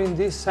example, in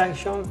this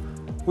section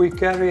we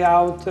carry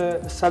out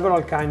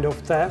several kind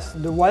of tests.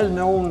 The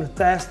well-known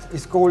test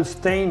is called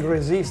stain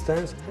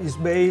resistance. It's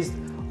based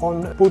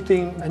on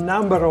putting a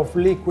number of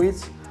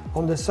liquids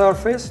on the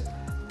surface,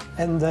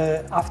 and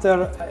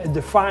after a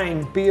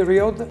defined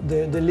period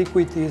the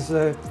liquid is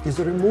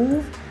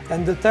removed,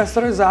 and the test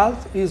result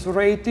is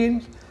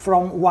rated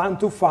from 1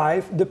 to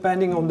 5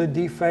 depending on the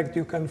defect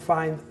you can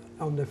find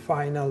on the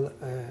final.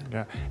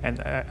 Yeah, and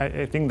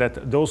I think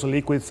that those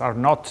liquids are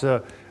not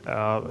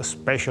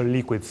special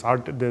liquids, are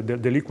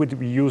the liquid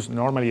we use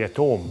normally at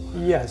home.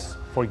 Yes.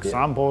 For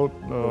example?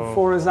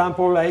 For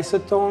example,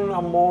 acetone,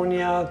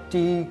 ammonia,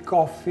 tea,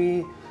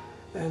 coffee,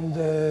 and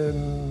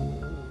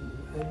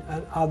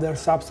other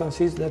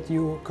substances that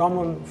you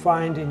commonly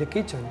find in the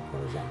kitchen,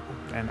 for example.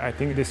 And I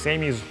think the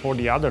same is for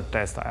the other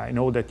test. I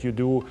know that you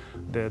do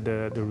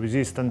the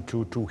resistance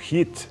to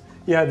heat.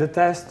 Yeah, the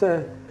test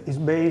is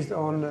based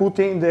on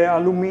putting the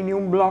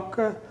aluminium block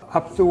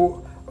up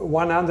to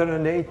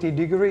 180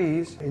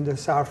 degrees in the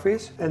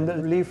surface and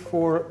then leave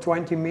for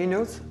 20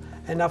 minutes.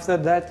 And after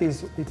that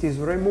it is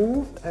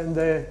removed, and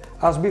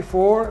as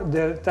before,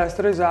 the test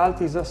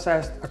result is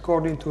assessed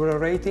according to a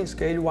rating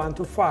scale 1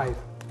 to 5.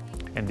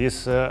 And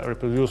this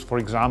reproduces, for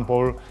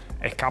example,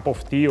 a cup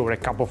of tea or a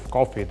cup of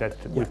coffee that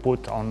we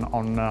put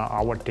on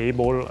our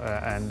table,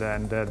 and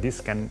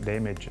this can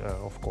damage,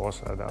 of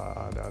course,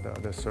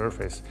 the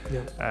surface.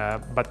 Yeah.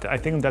 But I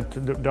think that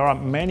there are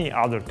many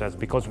other tests,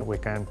 because we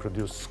can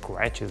produce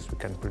scratches, we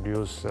can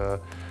produce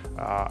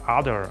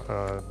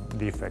other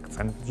defects,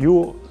 and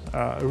you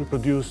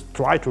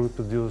try to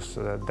reproduce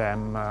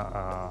them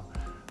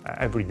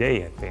every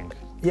day, I think.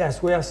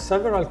 Yes, we have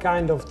several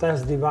kinds of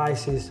test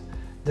devices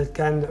that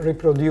can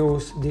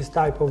reproduce this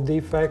type of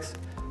defects,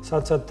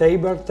 such as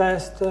Tabor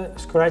test,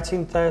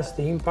 scratching test,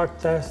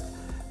 impact test,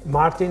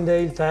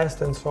 Martindale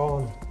test, and so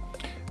on.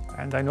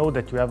 And I know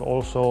that you have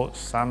also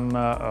some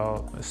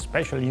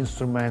special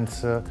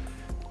instruments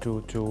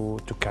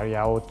to carry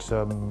out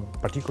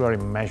particular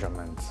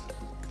measurements.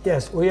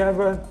 Yes, we have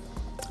a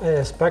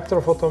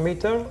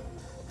spectrophotometer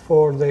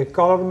for the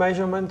color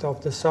measurement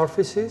of the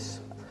surfaces,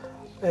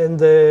 and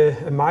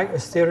a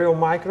stereo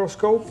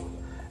microscope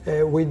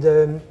with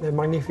a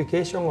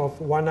magnification of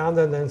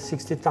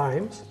 160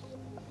 times,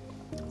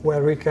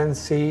 where we can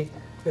see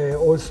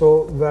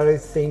also very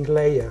thin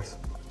layers.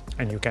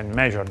 And you can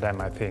measure them,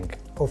 I think.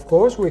 Of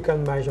course, we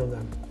can measure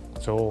them.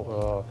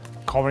 So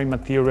covering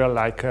material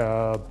like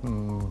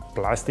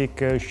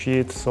plastic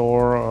sheets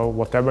or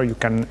whatever, you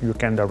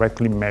can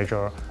directly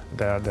measure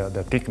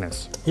the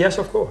thickness. Yes,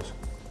 of course.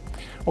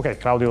 Okay,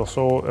 Claudio,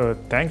 so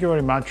thank you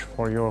very much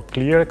for your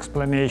clear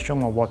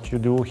explanation of what you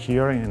do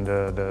here in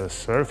the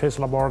surface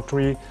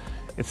laboratory.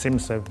 It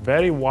seems a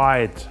very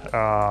wide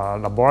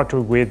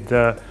laboratory with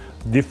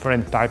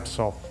different types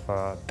of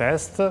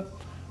tests.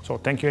 So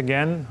thank you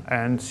again,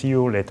 and see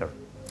you later.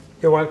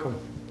 You're welcome.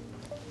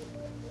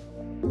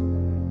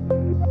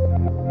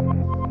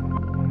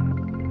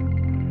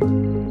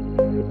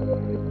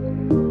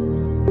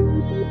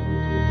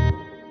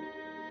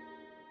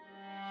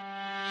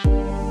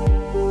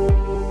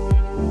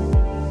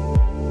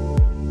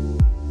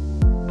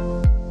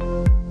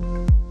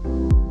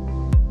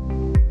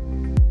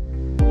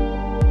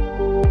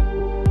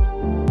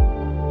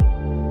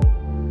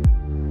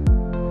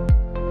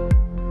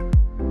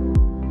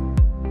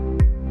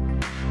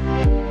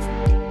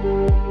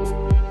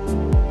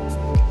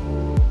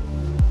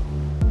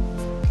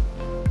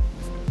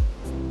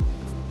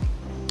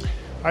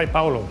 Hi,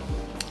 Paolo.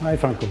 Hi,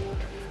 Franco.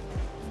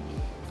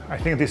 I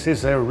think this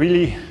is a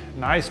really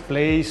nice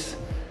place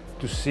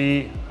to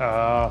see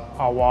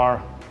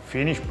our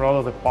finished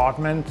product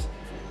department,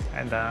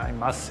 and I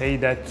must say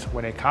that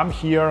when I come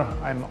here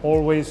I'm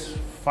always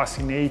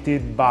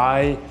fascinated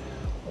by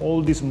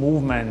all these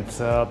movements,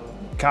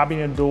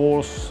 cabinet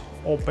doors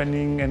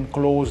opening and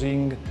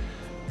closing,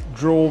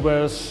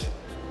 drawers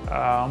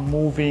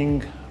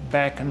moving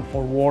back and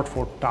forward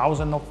for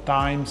thousands of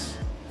times.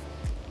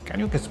 Can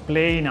you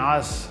explain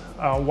us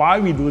why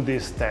we do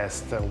this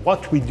test,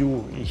 what we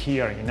do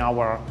here in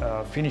our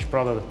finished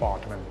product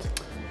department?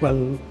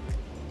 Well,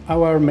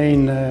 our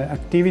main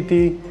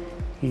activity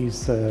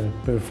is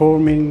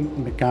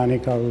performing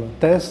mechanical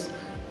tests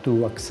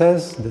to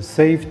assess the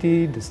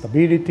safety, the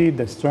stability,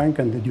 the strength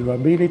and the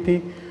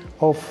durability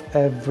of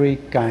every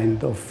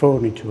kind of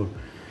furniture,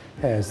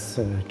 as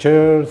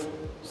chairs,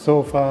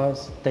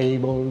 sofas,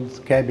 tables,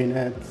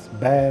 cabinets,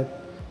 beds,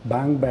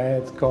 bunk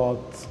beds,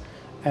 cots,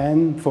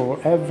 and for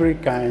every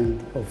kind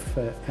of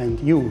end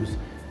use,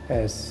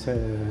 as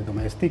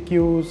domestic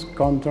use,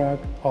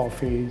 contract,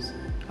 office,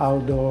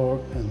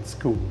 outdoor and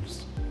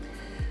schools.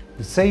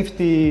 The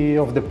safety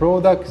of the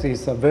products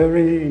is a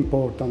very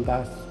important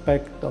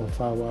aspect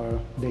of our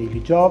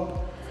daily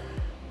job,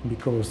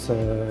 because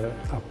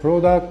a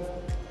product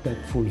that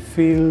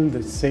fulfills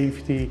the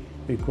safety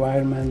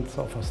requirements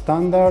of a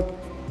standard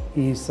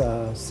is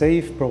a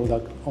safe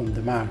product on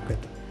the market.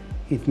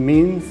 It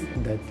means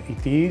that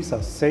it is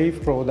a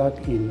safe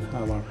product in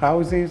our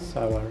houses,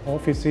 our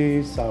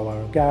offices,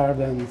 our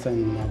gardens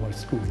and our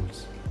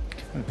schools.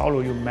 And Paolo,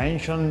 you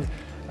mentioned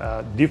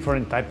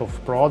different type of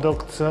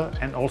products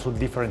and also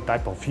different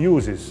type of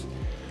uses.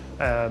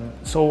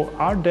 So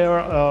are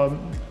there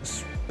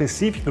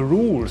specific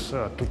rules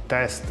to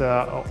test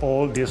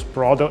all these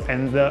products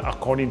and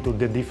according to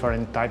the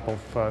different type of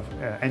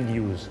end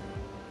use?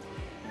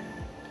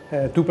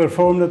 To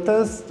perform the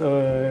test,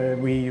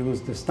 we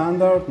use the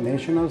standard,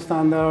 national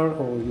standard,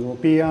 or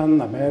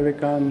European,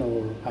 American,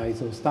 or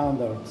ISO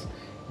standards.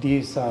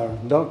 These are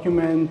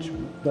documents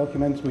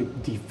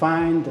with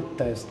defined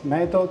test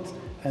methods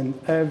and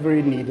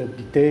every needed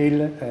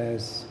detail,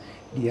 as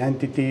the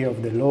entity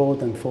of the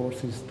load and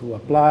forces to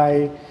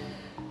apply,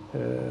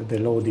 the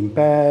loading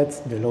pads,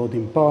 the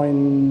loading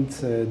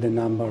points, the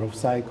number of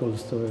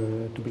cycles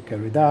to be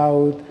carried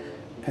out,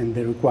 and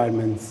the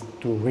requirements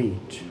to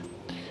reach.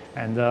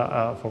 And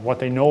for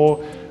what I know,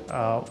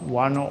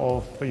 one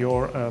of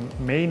your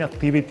main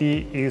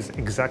activity is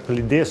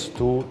exactly this,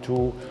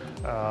 to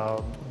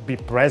be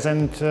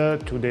present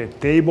to the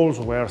tables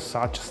where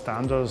such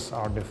standards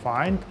are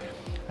defined.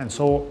 And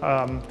so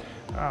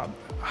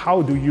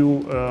how do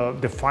you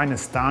define a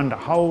standard?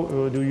 How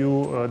do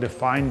you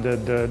define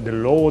the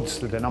loads,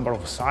 the number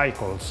of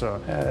cycles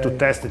to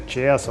test the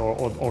chairs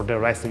or the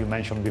rest you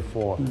mentioned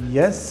before?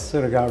 Yes,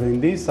 regarding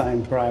this,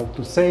 I'm proud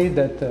to say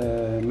that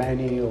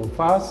many of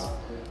us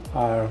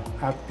are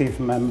active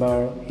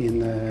members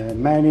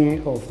in many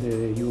of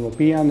the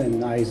European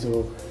and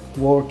ISO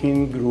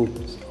working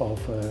groups of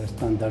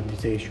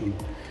standardization.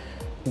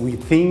 We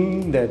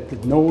think that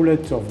the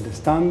knowledge of the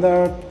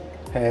standard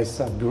has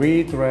a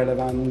great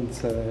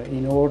relevance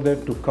in order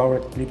to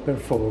correctly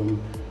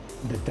perform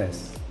the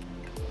test.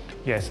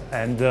 Yes,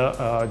 and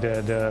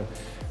the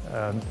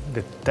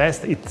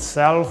test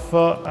itself,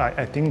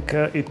 I think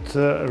it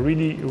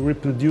really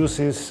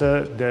reproduces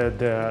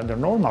the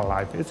normal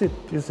life.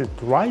 Is it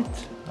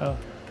right?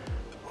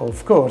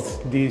 Of course,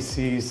 this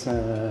is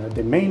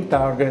the main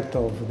target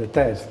of the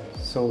test.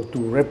 So to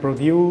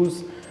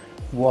reproduce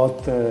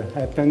what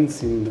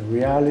happens in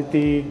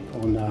reality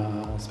on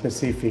a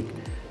specific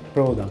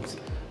products.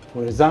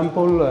 For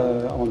example,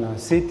 on a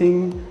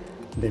seating,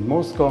 the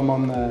most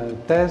common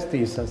test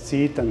is a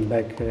seat and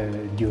back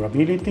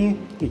durability.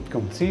 It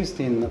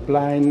consists in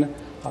applying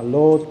a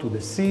load to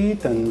the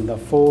seat and a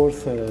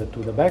force to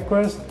the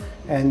backrest,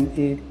 and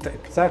it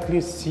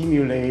exactly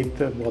simulates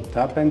what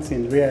happens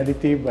in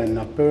reality when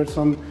a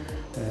person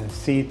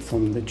sits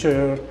on the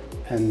chair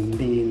and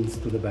leans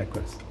to the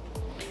backrest.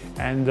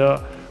 And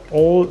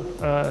all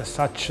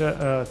such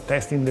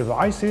testing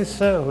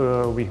devices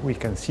we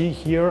can see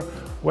here,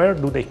 where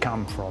do they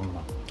come from?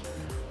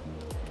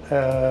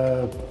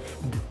 The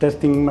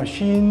testing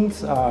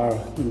machines are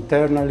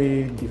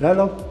internally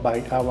developed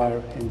by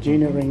our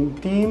engineering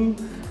team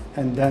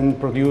and then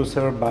produced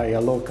by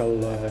a local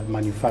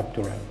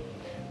manufacturer.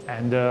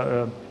 And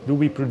do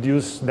we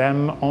produce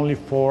them only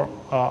for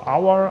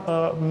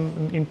our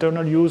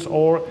internal use,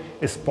 or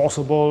is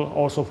possible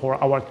also for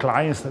our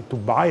clients to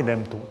buy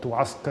them, to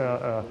ask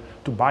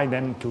to buy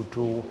them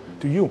to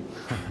you?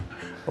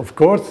 Of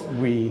course,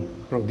 we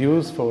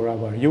produce for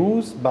our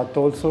use, but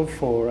also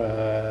for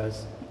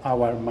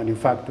our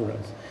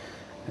manufacturers.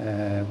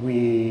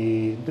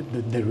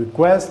 The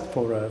request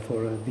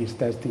for these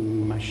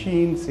testing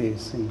machines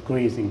is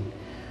increasing.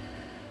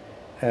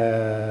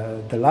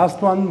 The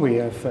last one we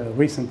have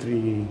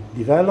recently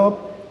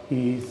developed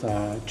is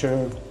a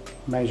chair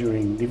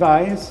measuring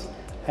device,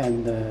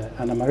 and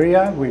Anna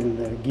Maria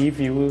will give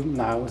you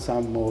now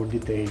some more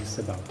details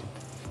about it.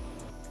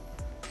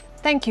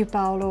 Thank you,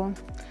 Paolo.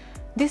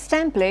 This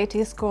template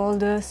is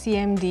called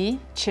CMD,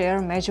 Chair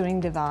Measuring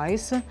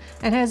Device,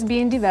 and has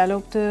been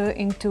developed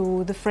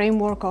into the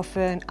framework of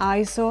an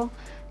ISO,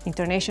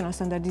 International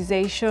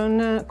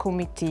Standardization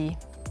Committee.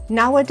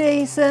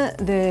 Nowadays,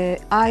 the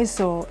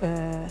ISO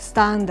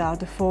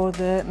standard for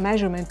the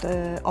measurement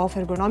of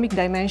ergonomic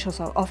dimensions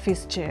of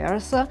office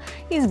chairs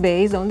is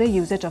based on the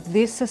usage of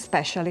this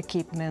special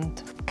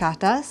equipment.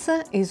 CATAS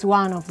is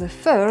one of the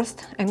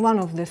first and one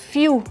of the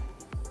few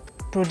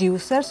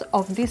producers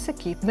of this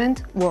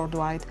equipment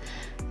worldwide,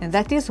 and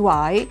that is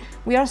why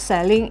we are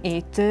selling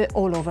it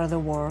all over the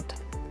world.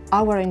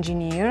 Our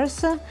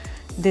engineers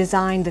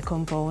design the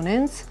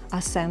components,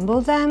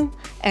 assemble them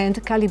and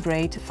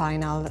calibrate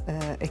final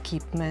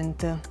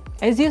equipment.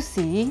 As you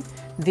see,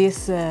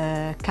 this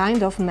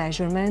kind of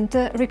measurement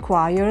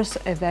requires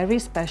a very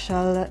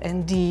special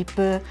and deep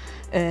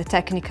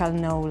technical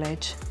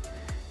knowledge.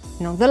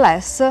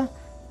 Nonetheless,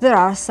 there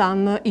are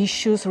some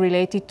issues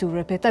related to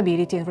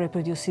repeatability and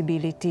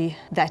reproducibility.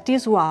 That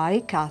is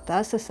why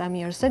CATAS, some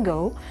years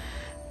ago,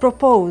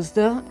 proposed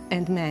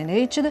and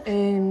managed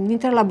an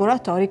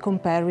interlaboratory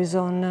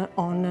comparison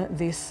on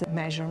this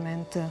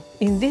measurement.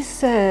 In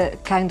this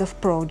kind of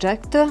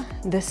project,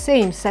 the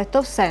same set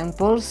of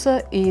samples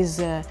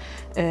is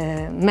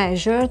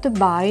measured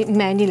by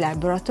many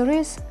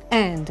laboratories,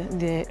 and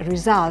the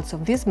results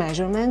of these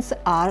measurements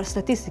are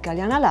statistically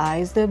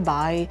analyzed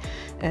by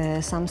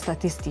some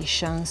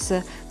statisticians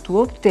to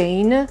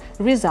obtain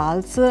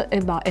results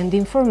and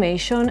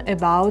information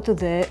about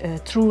the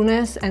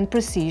trueness and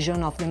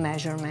precision of the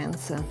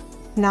measurements.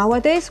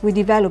 Nowadays we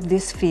develop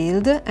this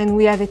field and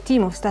we have a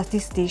team of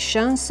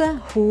statisticians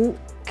who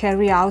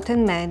carry out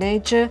and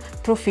manage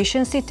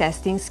proficiency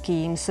testing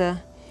schemes,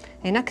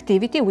 an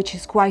activity which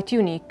is quite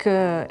unique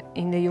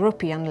in the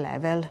European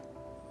level.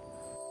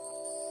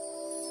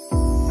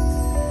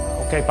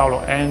 Okay, Paolo,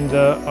 and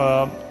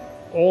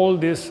all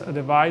these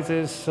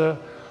devices,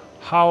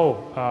 how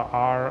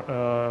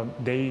are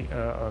they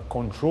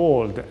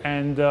controlled,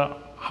 and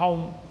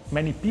how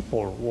many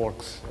people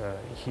works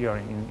here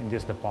in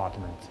this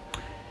department?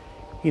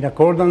 In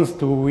accordance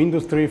to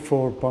Industry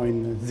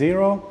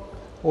 4.0,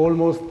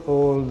 almost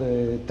all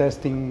the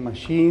testing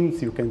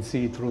machines you can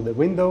see through the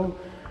window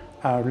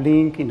are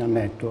linked in a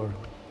network,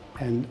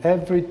 and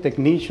every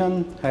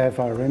technician has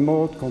a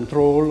remote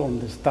control on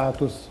the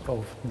status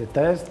of the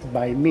test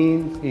by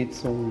means of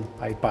its own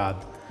iPad.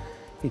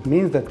 It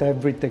means that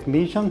every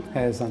technician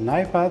has an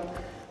iPad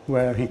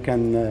where he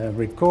can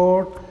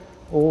record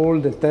all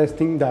the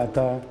testing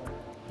data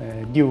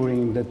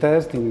during the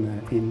test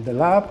in the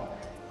lab,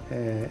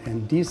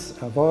 and this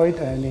avoids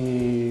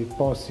any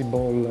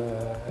possible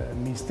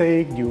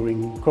mistake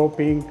during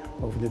copying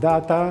of the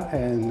data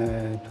and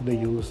to the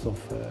use of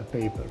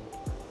paper.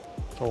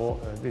 So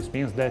this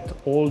means that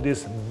all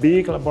this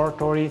big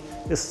laboratory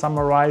is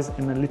summarized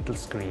in a little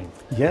screen.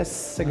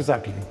 Yes,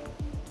 exactly.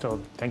 So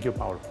thank you,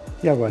 Paolo.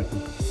 You're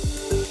welcome.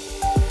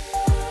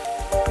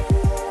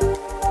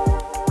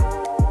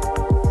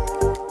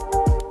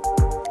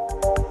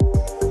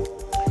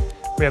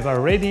 We have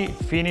already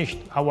finished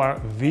our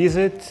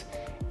visit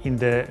in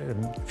the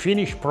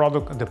finished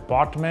product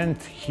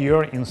department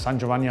here in San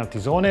Giovanni al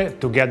Tisone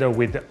together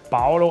with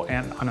Paolo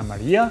and Anna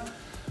Maria.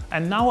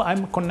 And now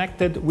I'm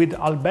connected with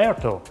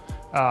Alberto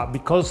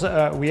because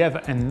we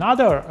have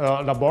another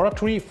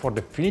laboratory for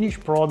the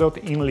finished product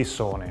in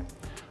Lissone.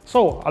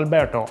 So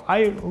Alberto,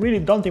 I really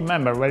don't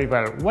remember very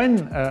well when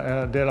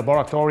the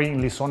laboratory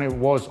in Lissone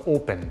was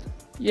opened.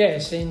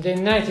 Yes, in the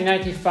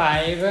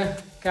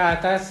 1995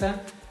 CATAS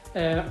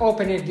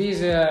opened this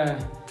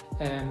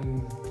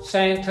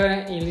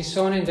center in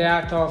Lissone in the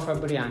heart of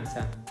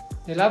Brianza.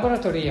 The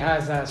laboratory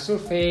has a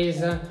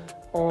surface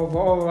of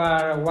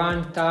over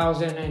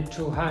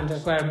 1,200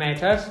 square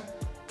meters.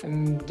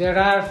 There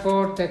are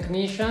 4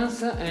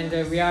 technicians and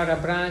we are a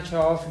branch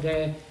of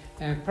the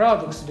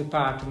products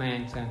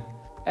department.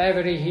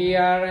 Every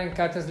year in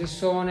CATAS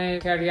Lissone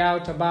carry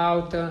out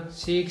about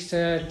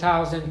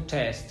 6,000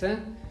 tests,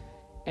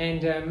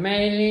 and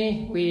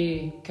mainly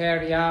we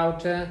carry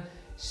out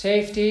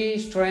safety,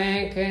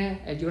 strength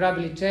and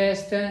durability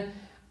tests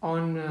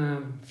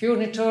on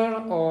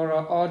furniture or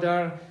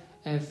other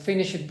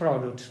finished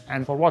products.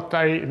 And for what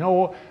I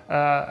know,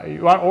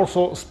 you are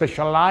also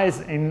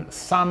specialized in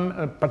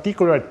some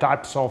particular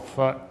types of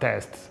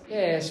tests.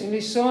 Yes, in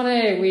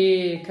Lissone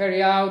we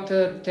carry out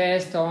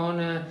tests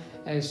on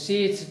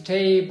seats,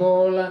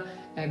 table,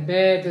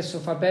 bed,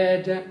 sofa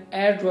bed,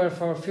 hardware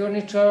for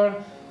furniture,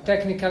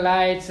 technical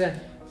lights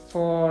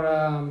for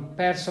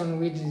persons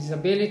with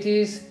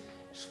disabilities,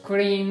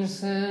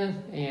 screens,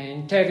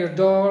 interior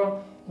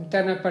door,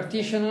 internal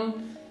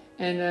partition,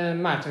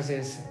 and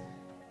mattresses.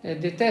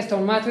 The test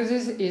on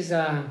mattresses is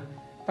a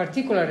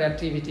particular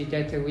activity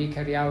that we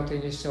carry out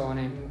in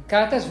Lissone.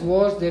 CATAS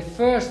was the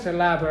first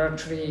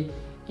laboratory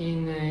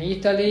in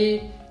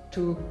Italy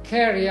to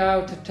carry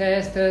out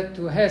tests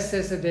to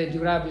assess the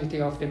durability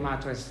of the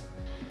mattress.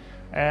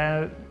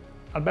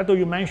 Alberto,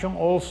 you mentioned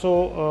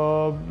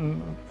also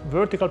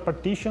vertical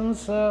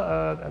partitions.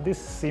 This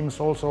seems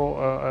also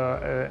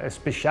a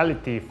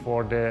specialty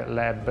for the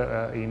lab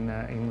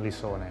in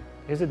Lissone,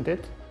 isn't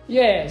it?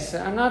 Yes,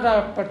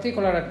 another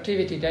particular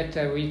activity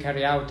that we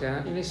carry out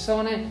in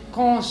Lissone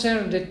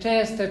concerns the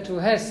test to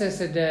assess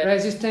the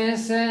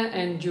resistance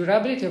and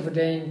durability of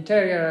the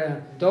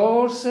interior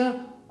doors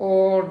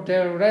or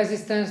the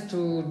resistance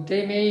to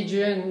damage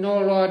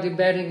no-load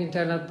bearing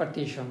internal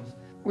partitions.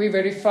 We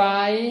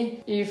verify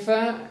if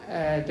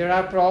there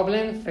are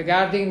problems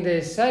regarding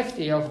the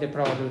safety of the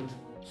product.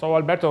 So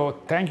Alberto,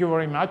 thank you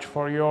very much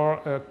for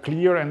your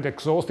clear and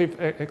exhaustive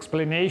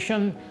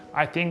explanation.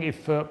 I think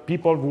if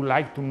people would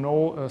like to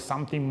know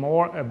something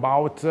more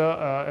about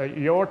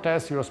your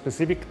test, your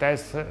specific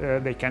test,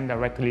 they can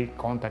directly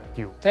contact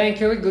you. Thank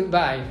you.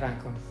 Goodbye,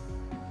 Franco.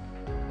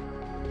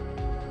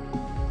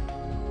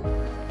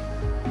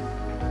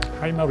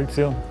 Hi,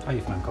 Maurizio. Hi,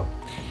 Franco.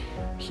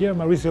 Here,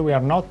 Maurizio, we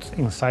are not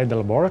inside the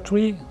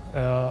laboratory,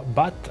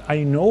 but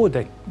I know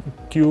that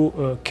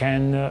you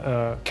can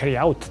carry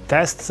out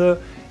tests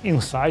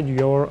inside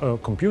your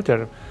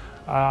computer.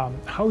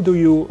 How do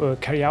you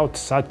carry out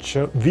such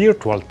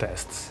virtual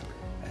tests?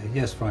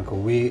 Yes, Franco,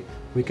 we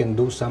can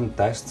do some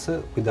tests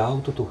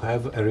without to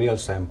have a real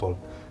sample.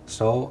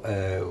 So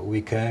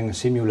we can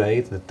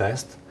simulate the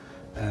test.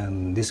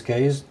 In this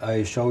case,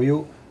 I show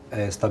you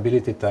a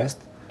stability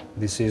test.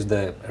 This is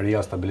the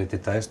real stability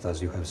test,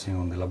 as you have seen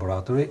on the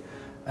laboratory.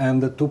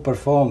 And to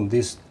perform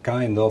this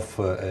kind of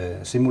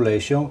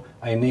simulation,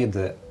 I need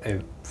a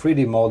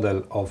 3D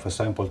model of a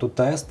sample to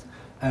test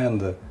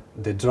and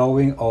the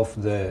drawing of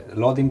the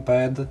loading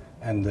pad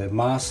and the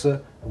mass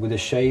with the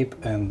shape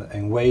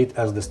and weight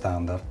as the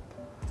standard.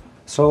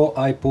 So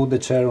I put the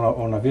chair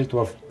on a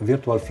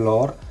virtual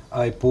floor,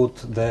 I put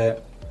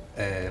the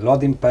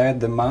loading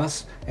pad, the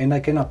mass, and I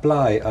can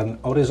apply an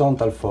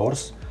horizontal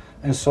force.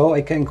 And so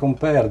I can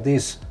compare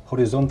this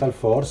horizontal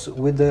force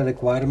with the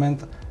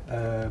requirement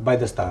by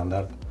the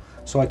standard.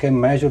 So I can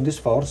measure this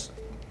force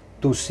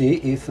to see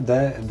if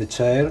the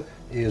chair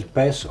is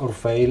pass or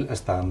fail a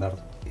standard.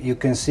 You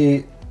can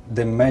see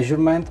the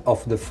measurement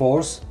of the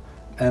force,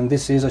 and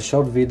this is a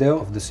short video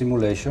of the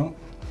simulation.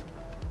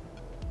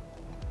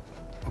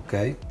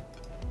 Okay.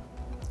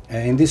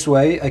 And in this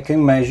way I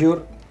can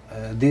measure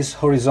this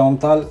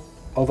horizontal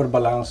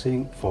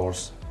overbalancing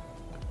force.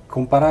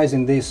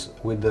 Comparing this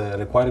with the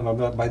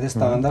requirement by the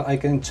standard, I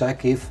can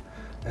check if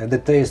the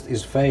test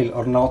is fail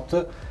or not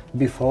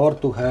before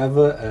to have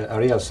a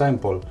real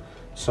sample.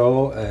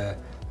 So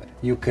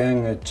you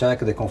can check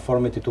the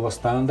conformity to a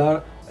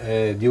standard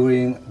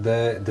during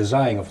the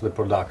design of the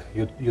product.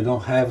 You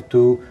don't have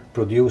to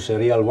produce a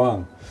real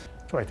one.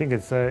 So I think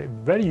it's a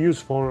very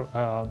useful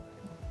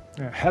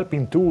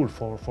helping tool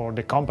for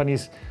the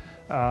companies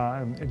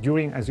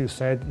during, as you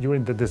said,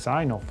 during the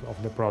design of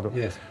the product.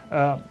 Yes.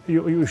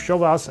 You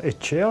show us a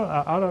chair.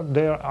 Are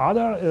there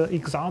other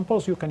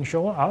examples you can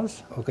show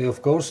us? Okay,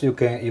 of course you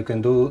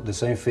can do the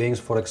same things.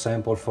 For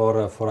example,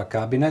 for a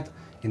cabinet.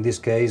 In this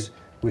case,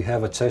 we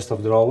have a chest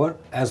of drawer.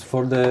 As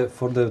for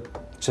the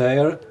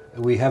chair,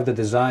 we have the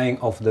design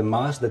of the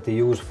mass that we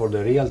use for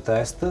the real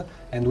test,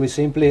 and we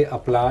simply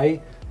apply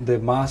the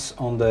mass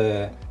on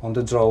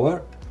the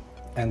drawer,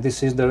 and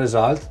this is the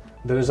result.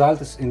 The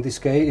result in this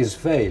case is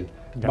fail.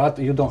 Yeah. But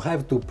you don't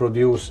have to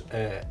produce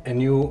a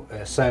new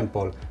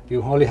sample.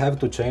 You only have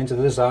to change the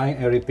design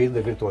and repeat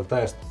the virtual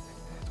test.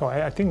 So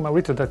I think,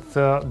 Maurizio,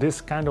 that this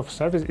kind of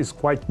service is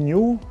quite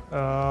new.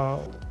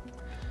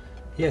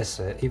 Yes,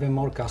 even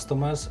more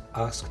customers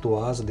ask to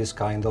us this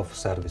kind of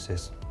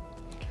services.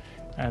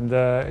 And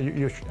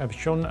you have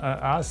shown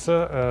us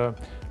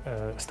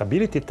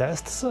stability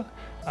tests.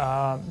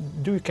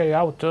 Do you carry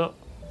out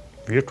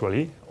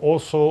virtually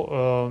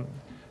also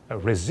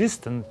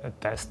resistance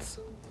tests?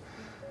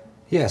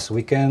 Yes,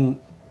 we can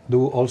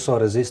do also a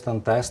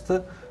resistance test.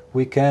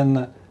 We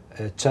can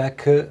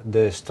check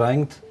the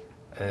strength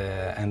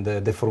and the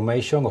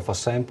deformation of a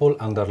sample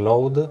under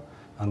load,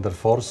 under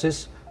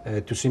forces,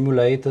 to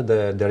simulate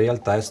the real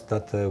test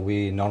that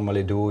we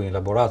normally do in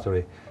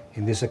laboratory.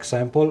 In this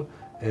example,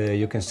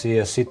 you can see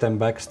a sit and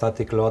back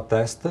static load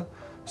test.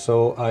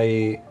 So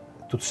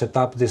to set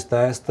up this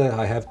test,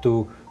 I have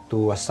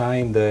to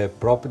assign the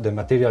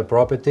material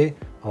property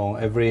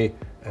on every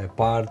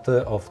part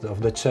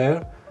of the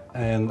chair,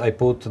 and I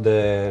put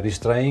the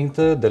restraint,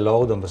 the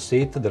load on the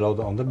seat, the load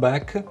on the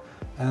back,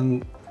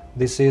 and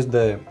this is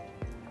the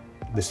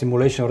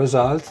simulation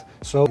result.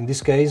 So in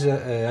this case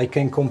I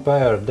can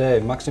compare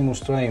the maximum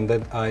strain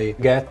that I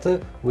get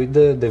with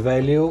the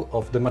value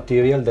of the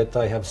material that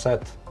I have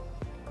set.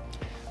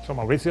 So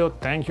Maurizio,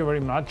 thank you very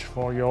much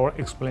for your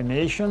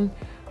explanation.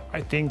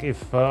 I think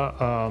if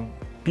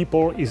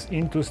people is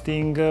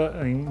interested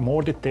in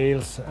more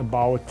details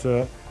about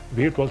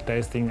virtual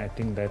testing, I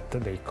think that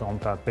they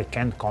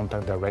can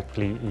contact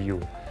directly you.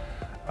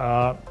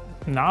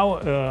 Now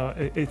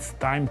it's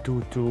time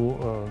to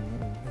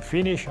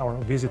finish our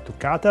visit to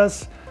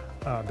CATAS.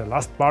 The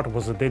last part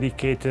was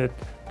dedicated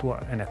to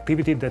an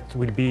activity that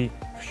will be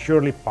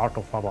surely part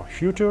of our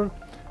future.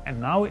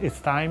 And now it's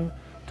time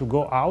to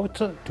go out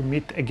to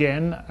meet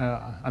again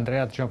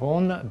Andrea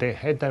Giavon, the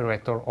head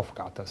director of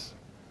CATAS.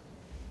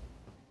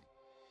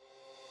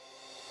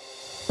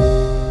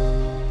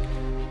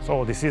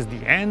 So this is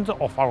the end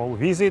of our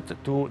visit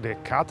to the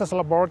CATAS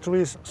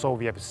laboratories. So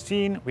we have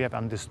seen, we have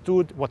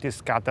understood what is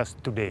CATAS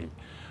today.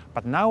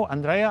 But now,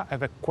 Andrea, I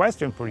have a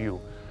question for you.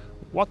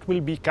 What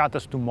will be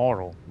CATAS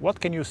tomorrow? What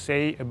can you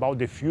say about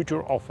the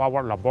future of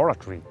our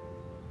laboratory?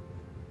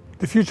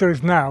 The future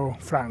is now,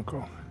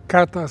 Franco.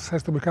 CATAS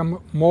has to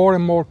become more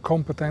and more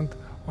competent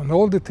on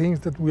all the things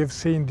that we have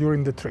seen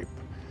during the trip.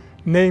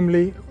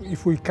 Namely,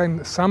 if we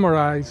can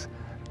summarize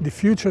the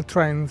future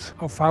trends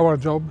of our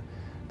job,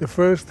 the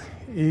first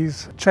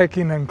is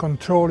checking and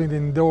controlling the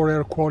indoor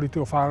air quality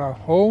of our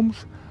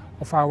homes,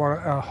 of our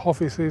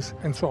offices,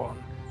 and so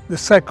on. The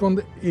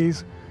second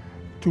is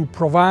to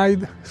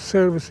provide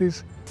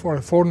services for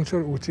a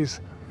furniture which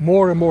is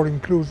more and more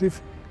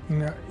inclusive,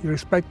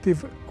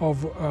 irrespective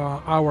of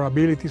our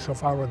abilities,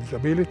 of our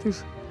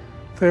disabilities.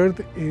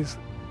 Third is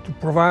to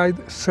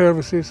provide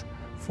services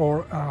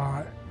for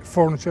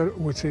furniture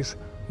which is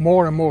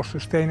more and more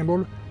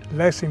sustainable,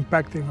 less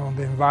impacting on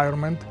the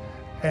environment,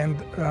 and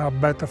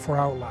better for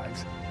our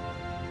lives.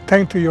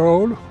 Thank you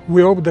all.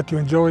 We hope that you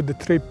enjoyed the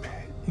trip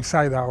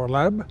inside our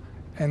lab,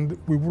 and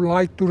we would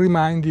like to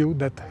remind you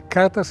that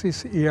CATAS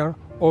is here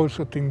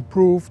also to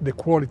improve the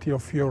quality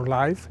of your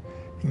life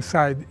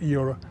inside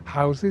your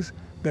houses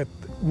that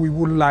we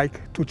would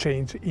like to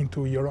change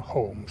into your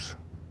homes.